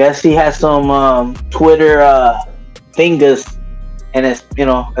he had some Twitter fingers and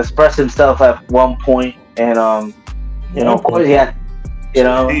expressed himself at one point. And of course he had,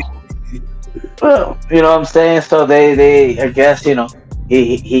 well, you know what I'm saying? So they I guess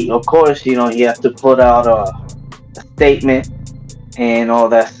he of course he has to put out a statement and all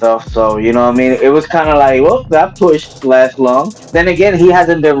that stuff. So you know what I mean, it was kind of like, well, that push last long. Then again, he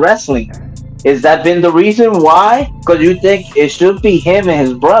hasn't been wrestling. Is that been the reason why? Because you think it should be him and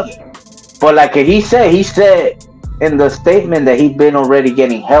his brother, but like he said in the statement that he'd been already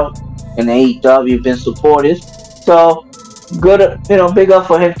getting help in AEW, been supportive. So good, big up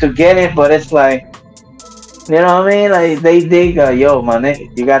for him to get it. But it's like, you know what I mean? Like they dig, yo, my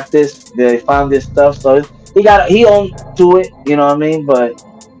nigga, you got this. They found this stuff, so he owned to it. You know what I mean? But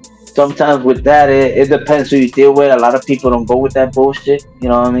sometimes with that, it depends who you deal with. A lot of people don't go with that bullshit. You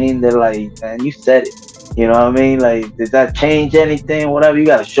know what I mean? They're like, man, you said it. You know what I mean? Like, did that change anything? Whatever. You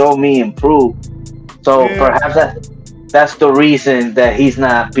gotta show me and prove. So perhaps that's the reason that he's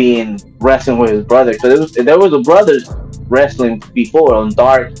not being wrestling with his brother. Because there was a brothers wrestling before on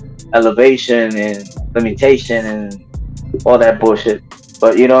Dark, Elevation, and Limitation, and all that bullshit.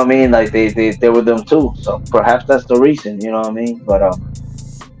 But you know what I mean? Like they were them too. So perhaps that's the reason. You know what I mean? But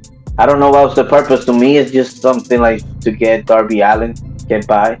I don't know what was the purpose. To me, it's just something like to get Darby Allin get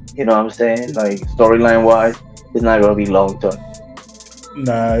by. You know what I'm saying? Like storyline wise, it's not gonna be long term.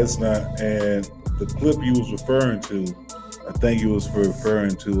 Nah, it's not. And the clip you was referring to, I think you was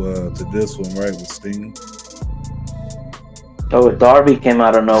referring to this one, right, with Sting. Oh, Darby came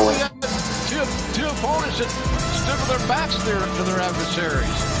out of nowhere. Two opponents that stood with their backs to their adversaries,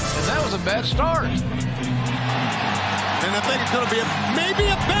 and that was a bad start. And I think it's going to be maybe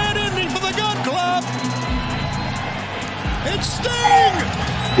a bad ending for the Gun Club. It's Sting!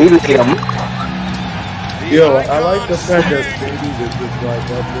 He laid him. Yo, I like the fact that Sting is just like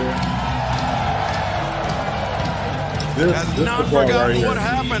up there. Has not forgotten what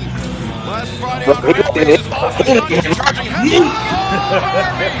happened last Friday on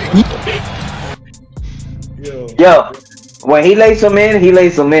Yo, when he lays them in, he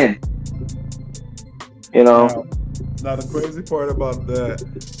lays them in. You know. Now the crazy part about that,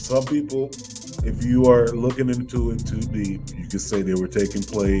 some people if you are looking into it too deep, you could say they were taking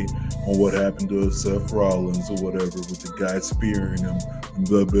play on what happened to Seth Rollins or whatever with the guy spearing him and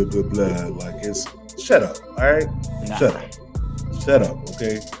blah blah blah blah. Like it's shut up, all right? Nah. Shut up,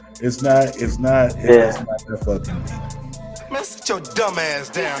 okay? It's not that fucking deep. Man, sit your dumb ass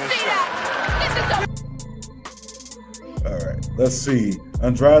down and All right, let's see.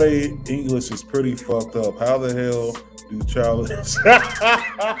 Andrade English is pretty fucked up. How the hell do Charlie?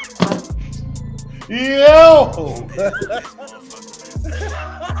 Yo!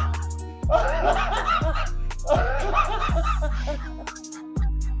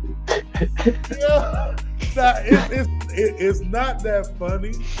 Yeah. It's not that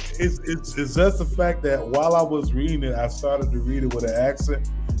funny. It's just the fact that while I was reading it, I started to read it with an accent,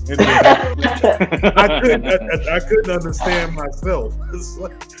 and then I couldn't understand myself.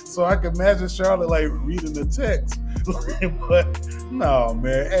 So I can imagine Charlotte like reading the text, but no,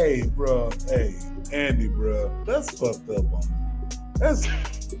 man. Hey, bro. Hey, Andy, bro. That's fucked up on me. That's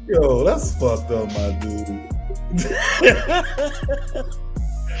fucked up, my dude.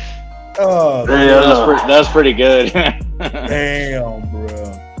 Oh, that's pretty good. Damn, bro.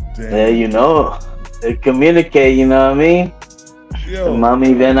 Damn. Yeah, you know, they communicate. You know what I mean? Yo,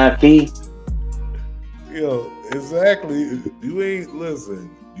 Mami ven aquí. Yo, exactly. You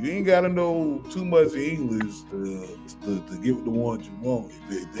ain't gotta know too much English to get the ones you want.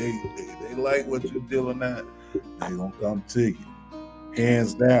 They like what you're dealing at. They gonna come to you,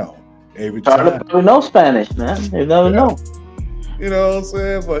 hands down, every time. Charlotte probably knows Spanish, man. You never know. You know what I'm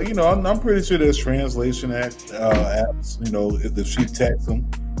saying? But you know, I'm pretty sure there's translation apps. You know, if she texts him,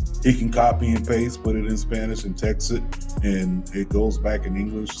 he can copy and paste, put it in Spanish and text it, and it goes back in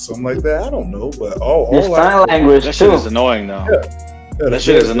English or something like that. I don't know, but There's sign language That too. shit is annoying though. Yeah, That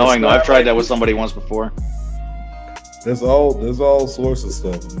shit is annoying though. I've tried that with somebody once before. There's all sorts of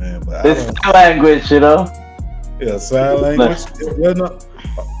stuff, man. But It's sign language, you know. yeah, sign language.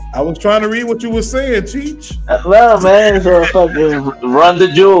 I was trying to read what you were saying, Cheech. Well, man, so fucking run the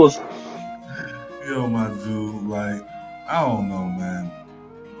jewels. Yo, my dude, like, I don't know, man.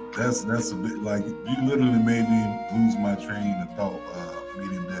 That's a bit like you literally made me lose my train of thought.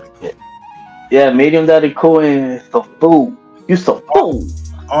 Medium Daddy Cool. Yeah, Medium Daddy Cool is the fool. You so fool.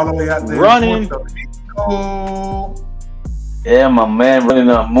 All the way out there. Running. Oh, Yeah, my man running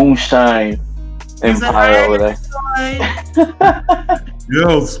a moonshine empire over there.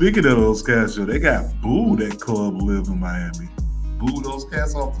 yo, speaking of those cats, yo, they got booed at Club Live in Miami. Booed those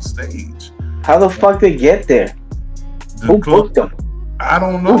cats off the stage. How the fuck they get there? Who booked them? I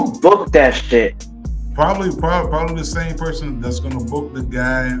don't know. Who booked that shit? Probably the same person that's gonna book the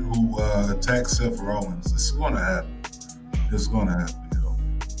guy who attacked Seth Rollins. It's gonna happen. It's gonna happen,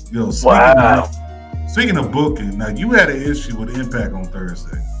 yo. Speaking of booking, now you had an issue with Impact on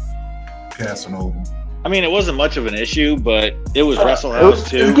Thursday. Casanova. I mean, it wasn't much of an issue, but it was Wrestle It was House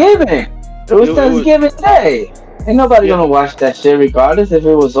too. Thanksgiving. It was Thanksgiving Day. Ain't nobody gonna watch that shit regardless if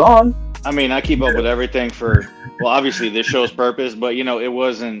it was on. I mean, I keep up with everything for, well, obviously this show's purpose, but you know, it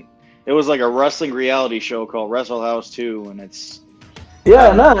was like a wrestling reality show called Wrestle House 2, and it's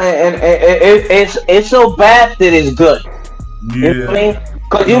Yeah, no, and it's so bad that it's good. You know what I mean?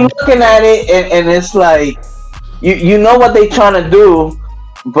 Because you're looking at it and it's like you know what they're trying to do,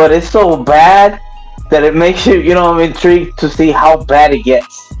 but it's so bad that it makes you, you know, I'm intrigued to see how bad it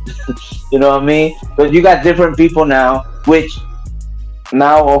gets. You know what I mean? But you got different people now, which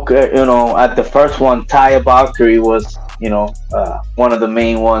now, okay, you know, at the first one, Taya Valkyrie was, you know, one of the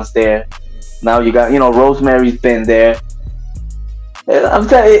main ones there. Now you got, you know, Rosemary's been there. I'm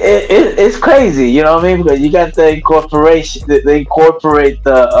telling you, it's crazy, you know what I mean? Because you got the incorporation, they incorporate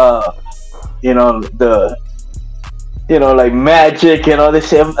the, you know, the, you know, like magic and all this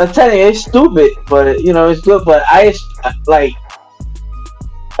shit. I'm telling you, it's stupid, but you know, it's good. But I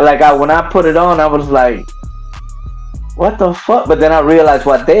when I put it on, I was like, what the fuck? But then I realized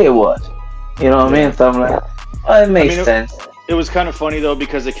what day it was. You know what I mean? So I'm like, oh, it makes sense. It was kind of funny though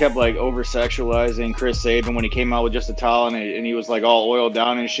because it kept like over sexualizing Chris Sabin when he came out with just a towel and he was like all oiled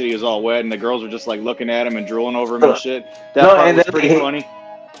down and shit. He was all wet and the girls were just like looking at him and drooling over him and shit. That part was pretty funny.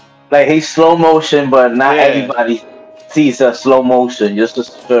 Like he's slow motion, but not everybody sees a slow motion. Just a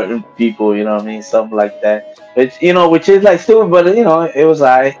certain people, you know what I mean? Something like that. It's, you know, which is like stupid, but you know, it was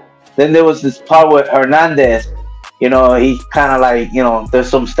alright. Then there was this part with Hernandez. You know, he kind of like, you know, there's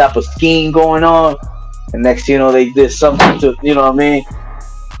some type of scheme going on. And next thing you know, they did something to, you know what I mean?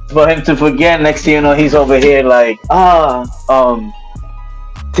 For him to forget, next thing you know, he's over here like,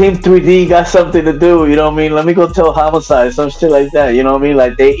 Team 3D got something to do, you know what I mean? Let me go tell Homicide, some shit like that, you know what I mean?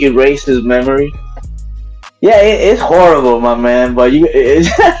 Like they erased his memory. Yeah, it's horrible, my man. But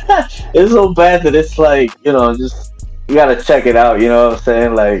it's so bad that it's like, just you gotta check it out. You know what I'm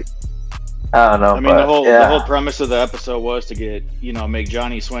saying? Like, I don't know. I mean, but, the whole premise of the episode was to get, make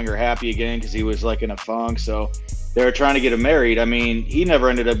Johnny Swinger happy again because he was like in a funk. So they were trying to get him married. I mean, he never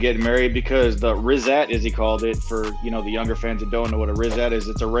ended up getting married because the Rizat, as he called it, for the younger fans that don't know what a Rizat is,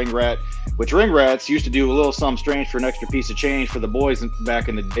 it's a ring rat, which ring rats used to do a little something strange for an extra piece of change for the boys back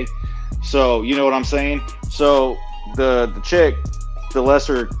in the day. So you know what I'm saying? So the chick, the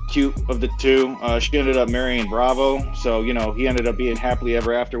lesser cute of the two, she ended up marrying Bravo. So he ended up being happily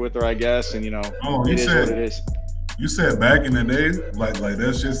ever after with her, I guess. And it is what it is. You said back in the day, like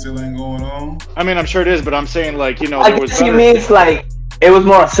that shit still ain't going on. I mean, I'm sure it is, but I'm saying like I guess he means like it was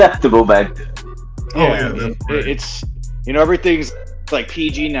more acceptable back then. It's everything's like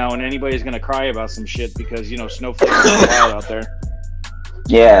PG now, and anybody's gonna cry about some shit because snowflakes are wild out there.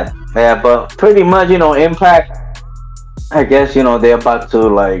 Yeah, but pretty much, Impact, I guess, they're about to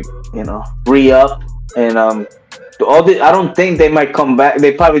like, re-up and I don't think they might come back.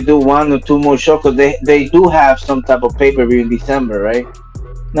 They probably do 1 or 2 more shows because they do have some type of pay-per-view in December, right?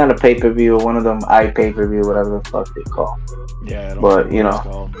 Not a pay-per-view, one of them pay-per-view, whatever the fuck they call. Yeah, but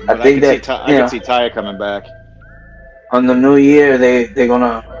I think I can see Taya coming back on the new year. They're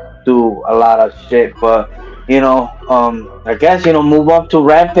gonna do a lot of shit, but I guess move up to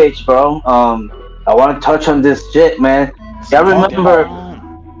Rampage, bro. I want to touch on this shit, man. I remember.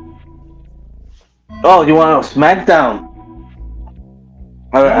 Oh, you want SmackDown?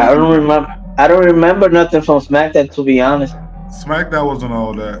 I don't remember. I don't remember nothing from SmackDown, to be honest. SmackDown wasn't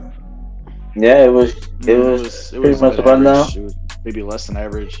all that. Yeah, it was pretty much a rundown. It was maybe less than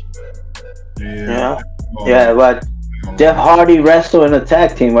average. Yeah. But Jeff Hardy wrestled in a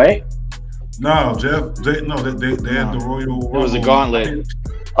tag team, right? No, they had the Royal Rumble. It was a gauntlet.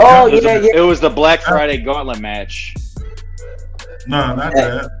 Oh, It was the Black Friday gauntlet match. No, not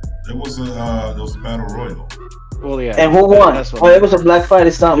that. It was a Battle Royal. Well, yeah. And who won? It was a Black Friday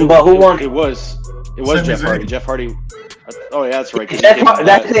something, but who won? It was Jeff Hardy. Jeff Hardy. Oh, yeah, that's right.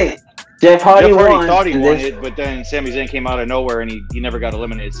 That's it. Jeff Hardy won. Thought he won it, but then Sami Zayn came out of nowhere and he never got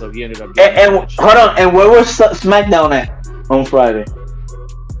eliminated, so he ended up getting hold on, and where was SmackDown at on Friday?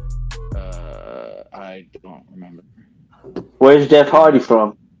 I don't remember. Where's Jeff Hardy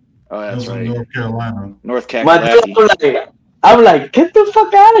from? Oh, that's right. North Carolina. North Carolina. I'm like, get the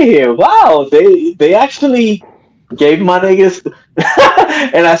fuck out of here! Wow, they actually gave my niggas.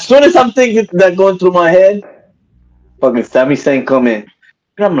 And as soon as I'm thinking that going through my head, fucking Sami Zayn come in,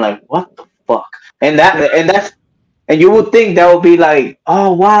 and I'm like, what the fuck? And you would think that would be like,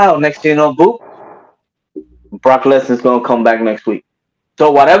 oh wow, next thing you know, boop, Brock Lesnar's gonna come back next week.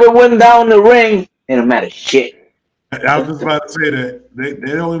 So whatever went down the ring, it don't matter shit. I was just about to say that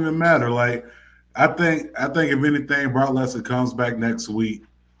they don't even matter. Like, I think if anything, Brock Lesnar comes back next week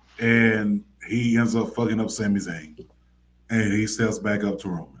and he ends up fucking up Sami Zayn, and he steps back up to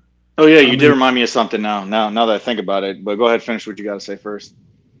Roman. Oh yeah, you did remind me of something now that I think about it. But go ahead, finish what you got to say first.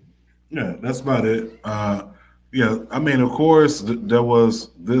 Yeah, that's about it. Yeah, I mean, of course, there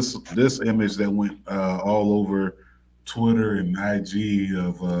was this image that went all over Twitter and IG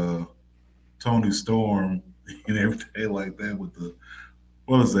of Tony Storm and everything like that with the.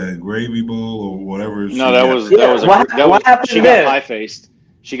 What is that? Gravy bowl or whatever? No, what happened she there? got pie-faced.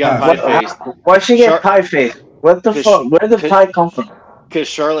 She got pie-faced. Why'd she get pie-faced? What the fuck? Where did the pie come from? Because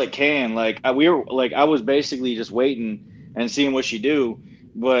Charlotte can. I was basically just waiting and seeing what she do,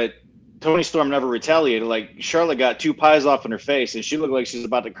 but Tony Storm never retaliated. Like, Charlotte got 2 pies off in her face, and she looked like she was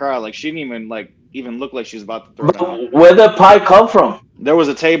about to cry. Like, she didn't even look like she was about to throw down. Where did the pie come from? There was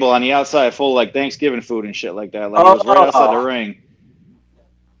a table on the outside full of Thanksgiving food and shit like that. It was right outside the ring.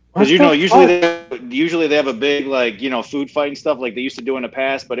 Because usually they have a big food fight and stuff like they used to do in the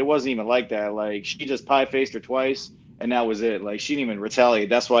past, but it wasn't even like that. Like, she just pie faced her twice, and that was it. Like, she didn't even retaliate.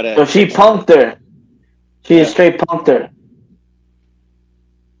 That's why that. So she punked her. She straight punked her.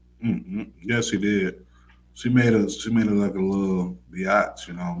 Mm-hmm. Yes, she did. She made it like a little biatch,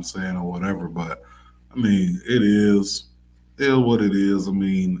 you know what I'm saying, or whatever. But I mean, it is what it is. I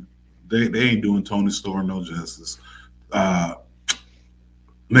mean, they ain't doing Tony Storm no justice.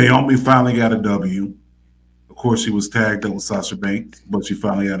 Naomi finally got a W. Of course, she was tagged up with Sasha Banks, but she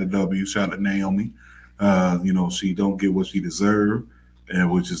finally got a W. Shout out to Naomi. She don't get what she deserved, and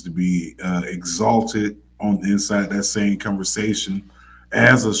which is to be exalted on the inside that same conversation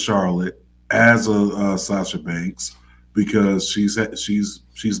as a Charlotte, as a Sasha Banks, because she's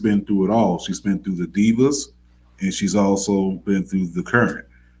been through it all. She's been through the Divas, and she's also been through the current.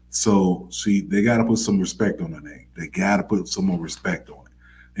 So they got to put some respect on her name. They got to put some more respect on it.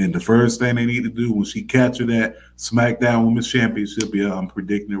 And the first thing they need to do when she captured that SmackDown Women's Championship, I'm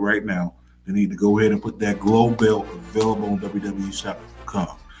predicting it right now, they need to go ahead and put that glow belt available on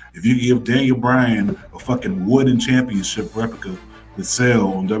WWE.com. If you give Daniel Bryan a fucking wooden championship replica to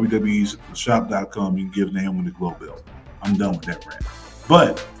sell on WWEshop.com, you can give Naomi the glow belt. I'm done with that rant.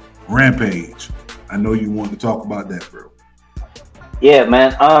 But Rampage, I know you want to talk about that, bro. Yeah,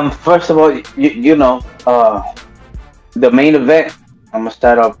 man. First of all, you know, the main event, I'm gonna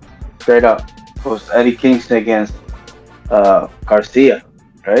start off straight up, was Eddie Kingston against Garcia,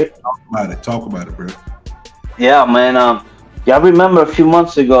 right? Talk about it, bro. Yeah, man. Y'all remember a few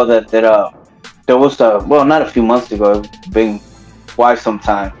months ago that there was not a few months ago, it's been quite some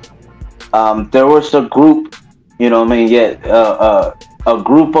time. There was a group, you know what I mean? Yeah, a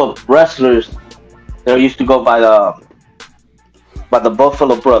group of wrestlers that used to go by the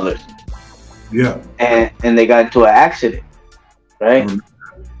Buffalo Brothers. Yeah. And they got into an accident, right?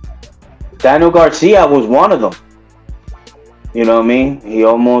 Daniel Garcia was one of them. You know what I mean? He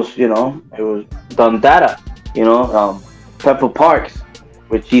almost, it was Dundada, Pepper Parks,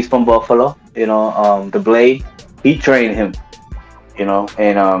 which he's from Buffalo, the Blade, he trained him,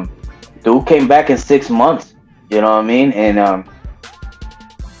 and dude came back in 6 months, you know what I mean? And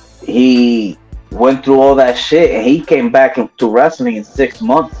he went through all that shit and he came back to wrestling in 6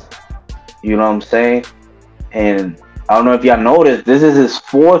 months. You know what I'm saying? And I don't know if y'all noticed, this is his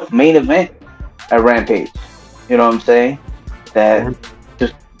 4th main event at Rampage. You know what I'm saying? That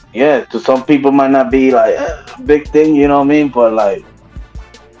just, to some people might not be like a big thing, you know what I mean? But like,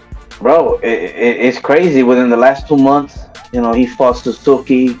 bro, it's crazy. Within the last 2 months, he fought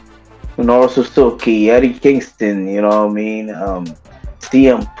Suzuki, Minoru Suzuki, Eddie Kingston, you know what I mean?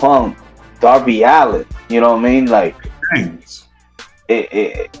 CM Punk, Darby Allin, you know what I mean? Like, Thanks.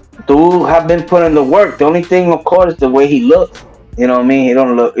 Dude have been putting the work. The only thing, of course, is the way he looks. You know what I mean? He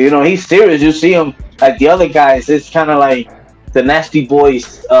don't look, he's serious. You see him like the other guys. It's kind of like the Nasty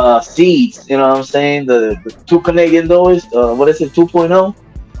Boys seeds. You know what I'm saying? The 2 Canadian boys. What is it? 2.0.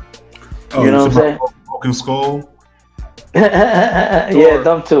 Oh, you know what I'm saying? Broken Skull. Yeah,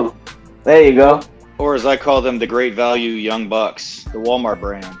 them too. There you go. Or as I call them, the Great Value Young Bucks, the Walmart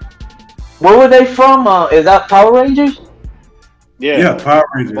brand. Where were they from? Is that Power Rangers? Yeah, Power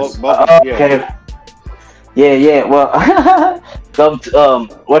Rangers. Okay. Yeah. Well,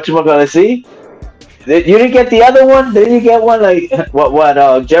 what you gonna see? You didn't get the other one? Didn't you get one like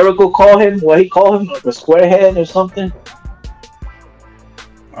what Jericho called him? What he called him? Like a squarehead or something?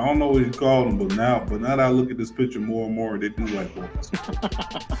 I don't know what he called him, but now that I look at this picture more and more, they do like Broken Skull.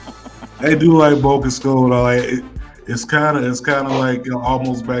 They do like Broken Skull. Like it's kind of like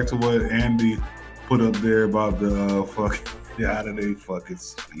almost back to what Andy put up there about the fucking. How do they fucking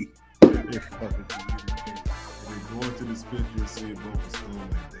speak? They fucking go into this picture and see Broken Skull.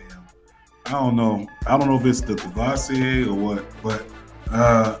 Like, damn. I don't know if it's the Cavassier or what, but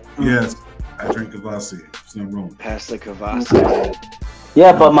yes, I drink Cavassier. It's no wrong. Pass the Cavassier.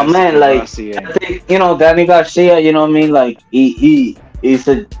 Yeah, but my man, like, I think, Danny Garcia, you know what I mean? Like, he's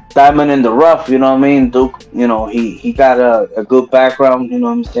a diamond in the rough, you know what I mean? Duke, he got a good background, you know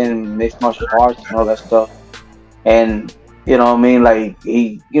what I'm saying? Mixed martial arts and all that stuff. And, you know what I mean? Like,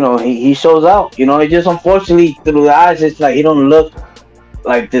 he shows out, it just unfortunately through the eyes, it's like he don't look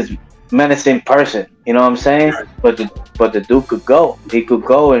like this menacing person, you know what I'm saying? But the dude could go. He could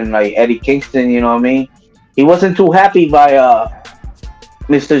go, and like Eddie Kingston, you know what I mean? He wasn't too happy by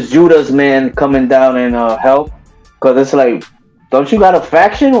Mr. Judah's man coming down and help, because it's like, don't you got a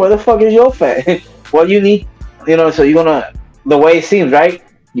faction? Where the fuck is your faction? What you need, so you're gonna, the way it seems, right?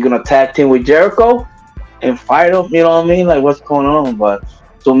 You're gonna tag team with Jericho and fight him, you know what I mean? Like, what's going on? But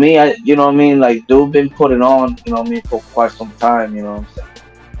to me, you know what I mean? Like, dude been putting on, you know what I mean, for quite some time, you know what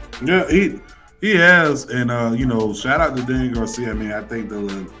I'm Yeah, saying? he has, and shout out to Daniel Garcia. I mean, I think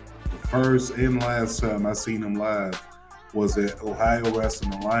the first and last time I seen him live was at Ohio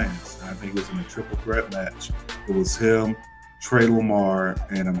Wrestling Alliance, and I think it was in a triple threat match. It was him, Trey Lamar,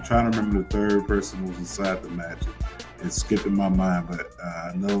 and I'm trying to remember the third person who was inside the match. It's skipping my mind, but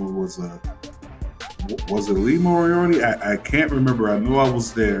I know it was it Lee Moriarty? I can't remember. I know I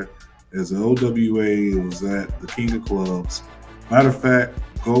was there as an OWA. It was at the King of Clubs. Matter of fact,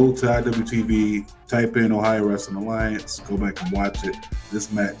 go to IWTV, type in Ohio Wrestling Alliance, go back and watch it.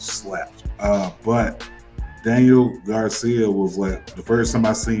 This match slapped. But Daniel Garcia was like, the first time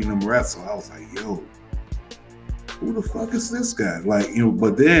I seen him wrestle, I was like, yo, who the fuck is this guy? Like,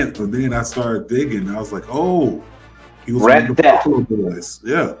 but then I started digging. I was like, oh, he was one of the Buffalo Boys.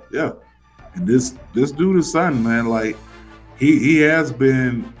 Yeah. And this dude is something, man. Like, he has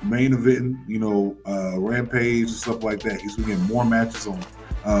been main eventing, Rampage and stuff like that. He's been getting more matches on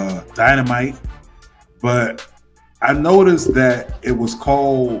Dynamite. But I noticed that it was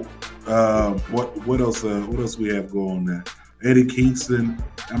called what else? What else we have going there? Eddie Kingston.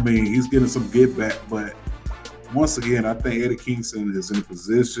 I mean, he's getting some get back, but once again, I think Eddie Kingston is in a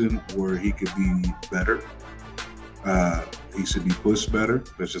position where he could be better. He should be pushed better.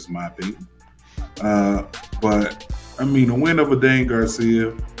 That's just my opinion. But I mean, a win over Dan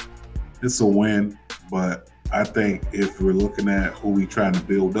Garcia, it's a win. But I think if we're looking at who we trying to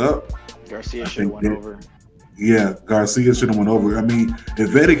build up, Garcia should have went over. Yeah, Garcia should have went over. I mean,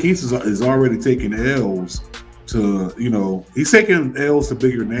 if Eddie Kingston is already taking L's to, he's taking L's to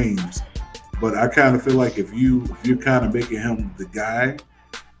bigger names. But I kind of feel like if you're kind of making him the guy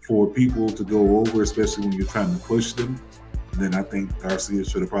for people to go over, especially when you're trying to push them, then I think Garcia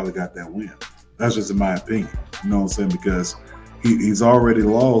should have probably got that win. That's just in my opinion. You know what I'm saying? Because he's already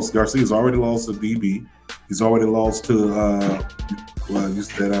lost. Garcia's already lost to DB. He's already lost to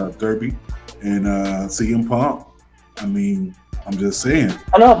Derby and CM Punk. I mean, I'm just saying.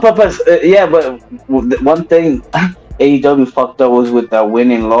 I know, but one thing AEW fucked up was with that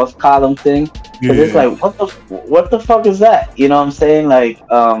win and loss column thing. Because it's like, what the fuck is that? You know what I'm saying? Like,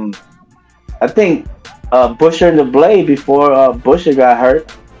 I think Busher and the Blade before Busher got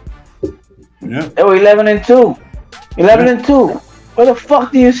hurt. Yeah. They were 11-2. 11-2. Where the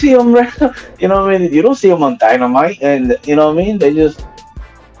fuck do you see them? You know what I mean? You don't see them on Dynamite, and you know what I mean? They just,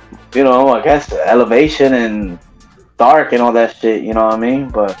 I guess Elevation and Dark and all that shit. You know what I mean?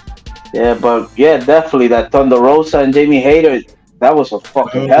 But yeah, definitely that Thunder Rosa and Jamie Hayter. That was a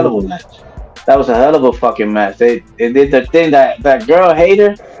fucking hell of a match. That was a hell of a fucking match. They did the thing that girl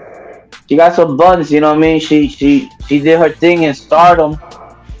Hayter. She got some buns. You know what I mean? She did her thing in Stardom.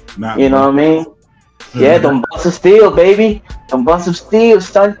 You know what I mean? Yeah, them Busts of Steel, baby. Them Busts of Steel.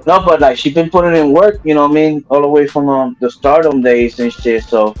 No, but like she been putting in work, you know what I mean, all the way from the Stardom days and shit.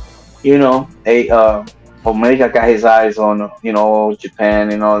 So, Omega got his eyes on,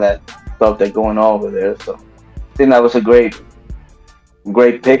 Japan and all that stuff that's going on over there. So, I think that was a great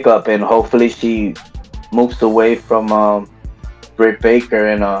pickup, and hopefully she moves away from Britt Baker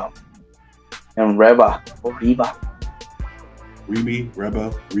and Reba. Reba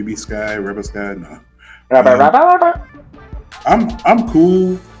Sky, no. Reba. I'm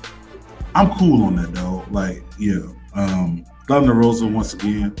cool. I'm cool on that though. Like, yeah. Thunder Rosa once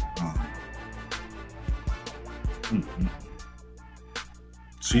again.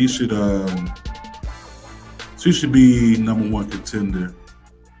 She should be number one contender,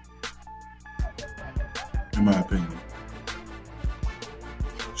 in my opinion.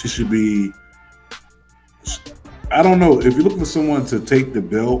 She should be. I don't know. If you're looking for someone to take the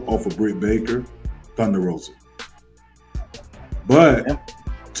belt off of Britt Baker, Thunder Rosa. But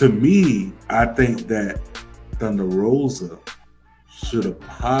to me, I think that Thunder Rosa should have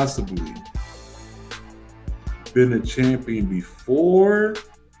possibly been a champion before.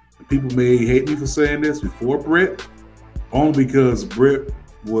 People may hate me for saying this, before Britt, only because Britt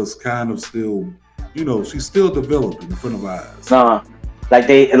was kind of still, she's still developing in front of our eyes. Nah. Like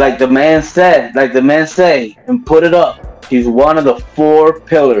the man said, and put it up. She's one of the 4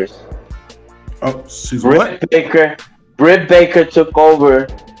 pillars. Oh, she's Britt what? Britt Baker took over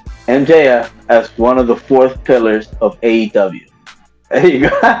MJF as one of the 4th pillars of AEW. There you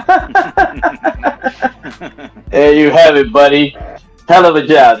go. There you have it, buddy. Hell of a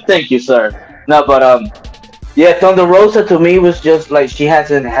job. Thank you, sir. No, but Thunder Rosa to me was just like she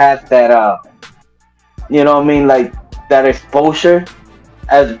hasn't had that like that exposure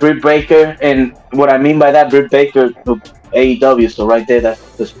as Britt Baker, and what I mean by that, Britt Baker to AEW, so right there, that's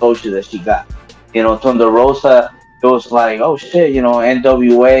the exposure that she got. Thunder Rosa, it was like, oh shit,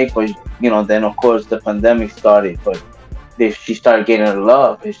 NWA, but then of course the pandemic started, but she started getting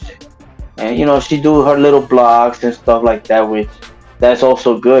love and shit. And she do her little blogs and stuff like that, which that's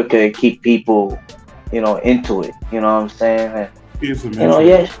also good, cause it keep people, into it. You know what I'm saying? And,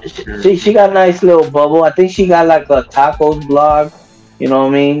 she got a nice little bubble. I think she got like a tacos blog. You know what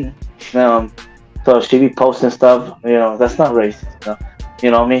I mean? So she be posting stuff. That's not racist. No? You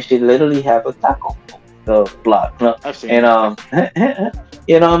know what I mean? She literally have a taco blog. No? I've seen it.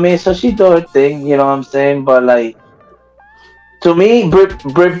 You know what I mean? So she do her thing. You know what I'm saying? But like, to me,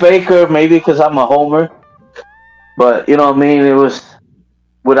 Britt Baker, maybe because I'm a homer, but you know what I mean? It was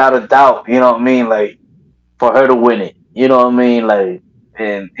without a doubt. You know what I mean? Like for her to win it. You know what I mean? Like,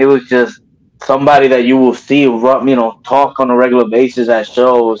 and it was just somebody that you will see, talk on a regular basis at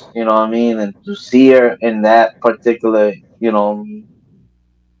shows, you know what I mean? And to see her in that particular, stage, you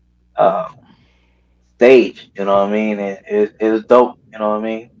know what I mean? It was dope, you know what I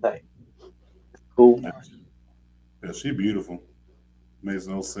mean? Like, cool. Yeah, she's beautiful. Makes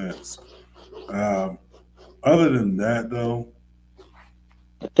no sense. Other than that, though,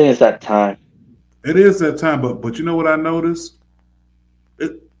 I think it's that time. it is that time. But you know what I noticed?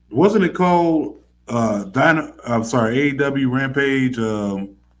 It wasn't it called AEW Rampage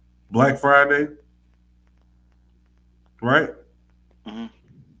Black Friday, right? Mm-hmm.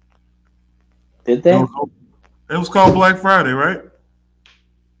 Did they? It was called Black Friday, right?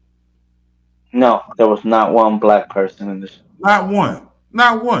 No, there was not one black person in this. Not one.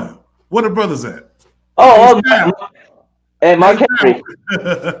 Not one. Where the brothers at? Oh, Hey, hey, Mark Henry.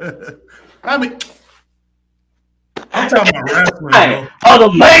 I mean, I'm talking about wrestling, Hey, bro.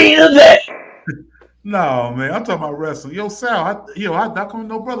 oh, the main event. No, man, I'm talking about wrestling. Yo, Sal, how come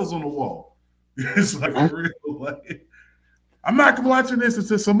no brothers on the wall? It's like for real. Like, I'm not watching this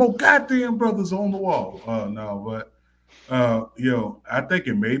until some more goddamn brothers on the wall. No, but I think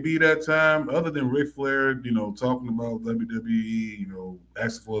it may be that time. Other than Ric Flair, talking about WWE,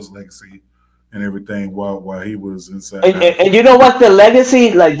 asking for his legacy and everything while he was inside. And you know what the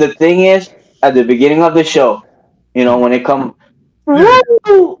legacy, like the thing is, at the beginning of the show, when it come,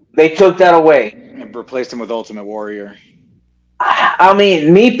 they took that away. And replaced him with Ultimate Warrior. I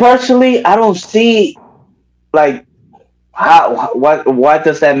mean, me personally, I don't see like what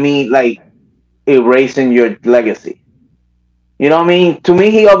does that mean, like erasing your legacy. You know what I mean? To me,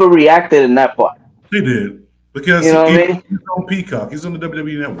 he overreacted in that part. He did because You know what I mean? he's on Peacock. He's on the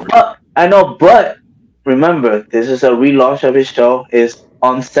WWE Network. I know, but remember, this is a relaunch of his show. It's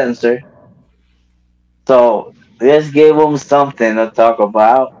uncensored, so let's give him something to talk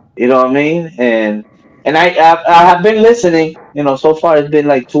about. You know what I mean? And I have been listening. So far it's been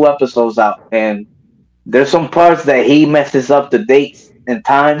like 2 episodes out, and there's some parts that he messes up the dates and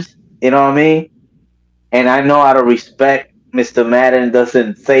times. You know what I mean? And I know out of respect, Mr. Madden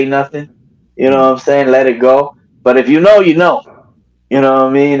doesn't say nothing. You know what I'm saying? Let it go. But if you know, you know. You know what I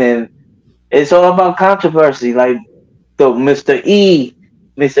mean? And it's all about controversy, like the Mr.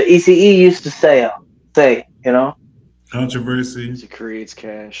 ECE used to say. Controversy It creates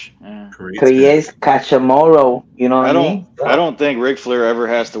cash. Yeah. Creates Cachamoro. You know what I mean? I don't think Ric Flair ever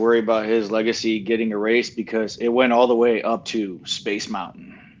has to worry about his legacy getting erased because it went all the way up to Space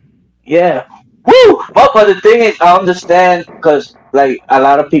Mountain. Yeah. Woo! But the thing is, I understand because, like, a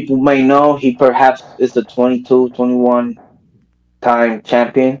lot of people may know he perhaps is the 22, 21 time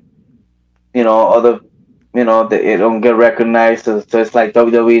champion. They don't get recognized. So it's like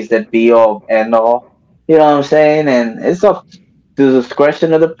WWE's that be all and all. You know what I'm saying? And it's up to the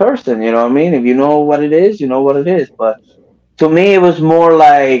discretion of the person. You know what I mean? If you know what it is, you know what it is. But to me, it was more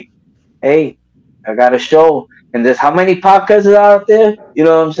like, hey, I got a show. And there's how many podcasts are out there? You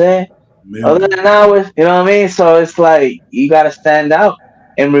know what I'm saying? Other than ours, you know what I mean? So it's like, you got to stand out.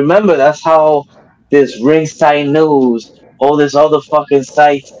 And remember, that's how this Ringside News, all this other fucking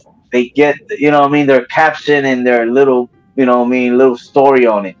sites, they get, their caption and their little, little story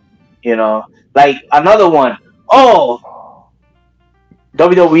on it. Like another one. Oh,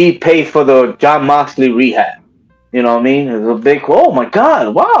 WWE paid for the Jon Moxley rehab. You know what I mean? It's a big, oh my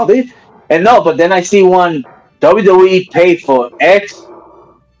God, wow. But then I see one, WWE paid for X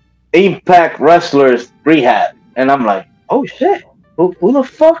Impact Wrestlers rehab. And I'm like, oh shit, who the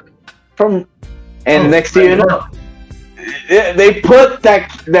fuck? Next thing you know, they put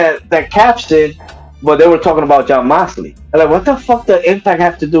that caption, but they were talking about Jon Moxley. I'm like, what the fuck does Impact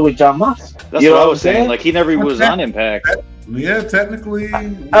have to do with Jon Moxley? That's what I was saying. Like, he never was on Impact. Yeah, technically.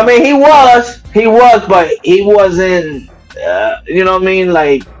 I mean, he was, but he wasn't. You know what I mean?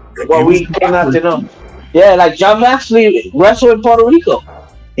 Like what we came out to know. Yeah, like Jon Moxley wrestled in Puerto Rico.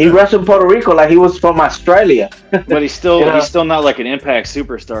 He wrestled in Puerto Rico like he was from Australia. But he's still not like an Impact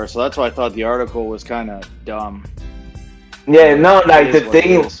superstar. So that's why I thought the article was kind of dumb. Yeah, no, like the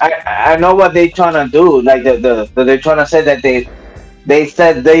thing, I know what they're trying to do. Like they're trying to say that they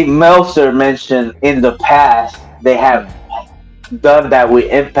said Meltzer mentioned in the past they have done that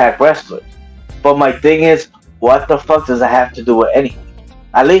with Impact wrestlers. But my thing is, what the fuck does that have to do with anything?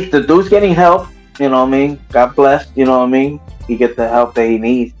 At least the dude's getting help. You know what I mean? God bless. You know what I mean? He gets the help that he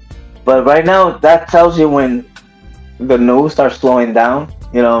needs. But right now, that tells you when the news starts slowing down.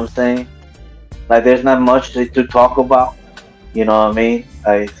 You know what I'm saying? Like there's not much to talk about. You know what I mean?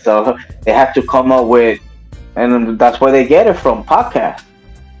 Like, so they have to come up with, and that's where they get it from, podcasts.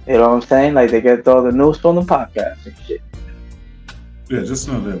 You know what I'm saying? Like they get all the news from the podcast and shit. Yeah, just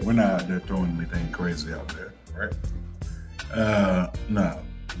know that we're not out there throwing anything crazy out there, right? No,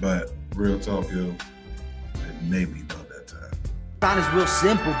 but real talk, yo, it may be about that time. Mine is real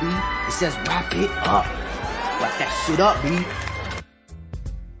simple, B. It says wrap it up. Wrap that shit up, B.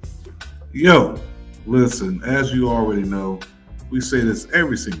 Yo, listen, as you already know, We say this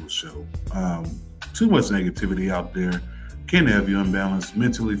every single show. Too much negativity out there can have you unbalanced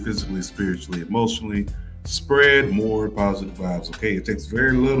mentally, physically, spiritually, emotionally. Spread more positive vibes, okay? It takes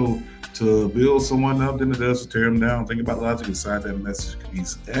very little to build someone up than it does to tear them down. Think about logic inside that message. It can be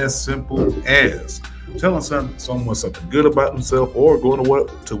as simple as telling someone something good about themselves, or going to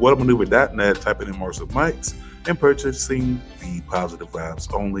whatamaneuver.net, typing in Marks with Mikes, and purchasing the positive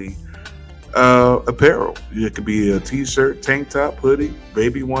vibes only apparel. It could be a t-shirt, tank top, hoodie,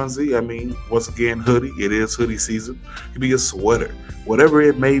 baby onesie. I mean, once again, hoodie. It is hoodie season. It could be a sweater, whatever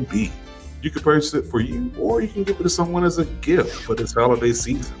it may be. You can purchase it for you, or you can give it to someone as a gift for this holiday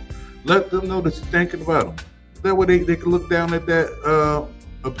season. Let them know that you're thinking about them. That way they can look down at that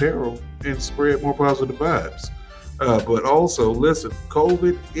apparel and spread more positive vibes. But also, listen,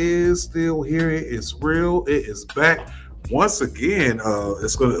 COVID is still here. It is real. It is back. Once again,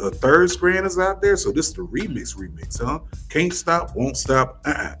 it's gonna a third strand is out there. So this is the remix, huh? Can't stop, won't stop.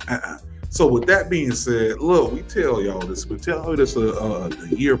 So with that being said, look, we tell y'all this a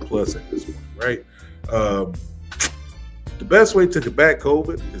year plus at this point, right? The best way to combat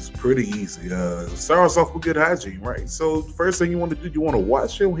COVID is pretty easy. Start us off with good hygiene, right? So the first thing you want to do, you want to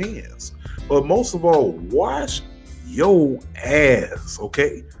wash your hands. But most of all, wash your ass,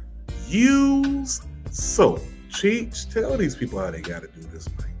 okay? Use soap. Cheech, tell these people how they got to do this,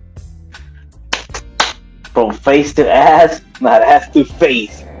 man. From face to ass, not ass to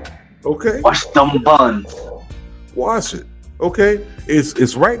face. Okay. Wash them buns. Wash it. Okay.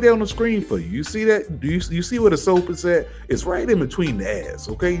 It's right there on the screen for you. You see that? Do you see where the soap is at? It's right in between the ass.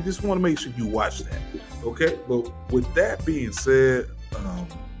 Okay. You just want to make sure you watch that. Okay. But with that being said,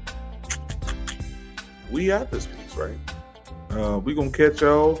 we out this piece, right? We gonna catch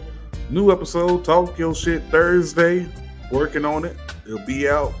y'all. New episode, Talk Your Shit Thursday. Working on it. It'll be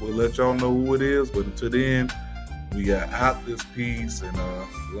out. We'll let y'all know who it is. But until then, we got out this piece, and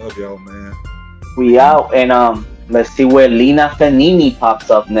love y'all, man. We out, and let's see where Lena Fanini pops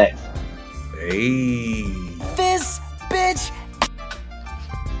up next. Hey. This bitch.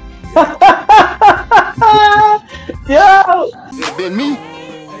 Yo. If it been me,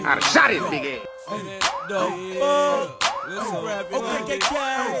 I'd have shot his big ass. Okay,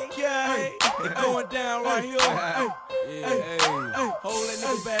 it's going down right here. Hold that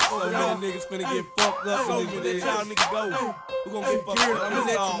nigga back over there. Niggas finna get fucked up. So you let y'all niggas go. We gon' get fucked up. I'm gonna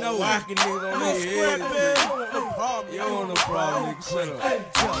let you know. Whacking niggas on their head. No problem. You don't want no problem, nigga. Shut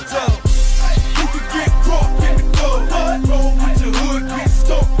up. You can get caught in the club. Roll with your hood, get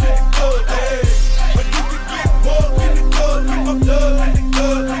stumped in the club. But you can get bugged in the club. Keep up love in the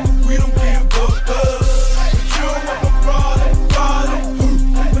club. We don't give a fuck. But you don't want no problem.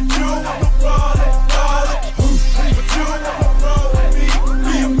 But you don't want no problem. But you don't want no problem with me.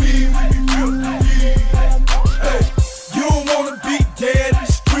 Me, we be real hey, you don't wanna be dead in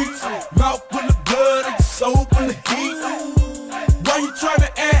the streets. Mouth full of blood and soap in the heat. Why you tryna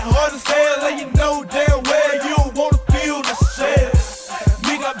act hard as hell and you know damn well you don't wanna feel the shell?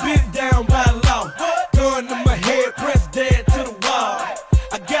 Nigga, I been down by law. Gun to my head, press dead to the wall.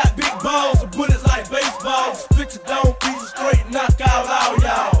 I got big balls and bullets like baseballs. Split your dome piece straight, knock out all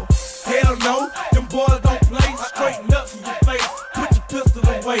y'all. Hell no, them boys don't play. Straighten up in your face, put your pistol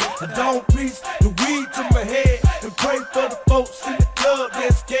away. I don't piece the weed to my head and pray for the folks in the club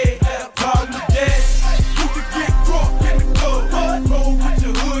that's scared. Got a problem with that.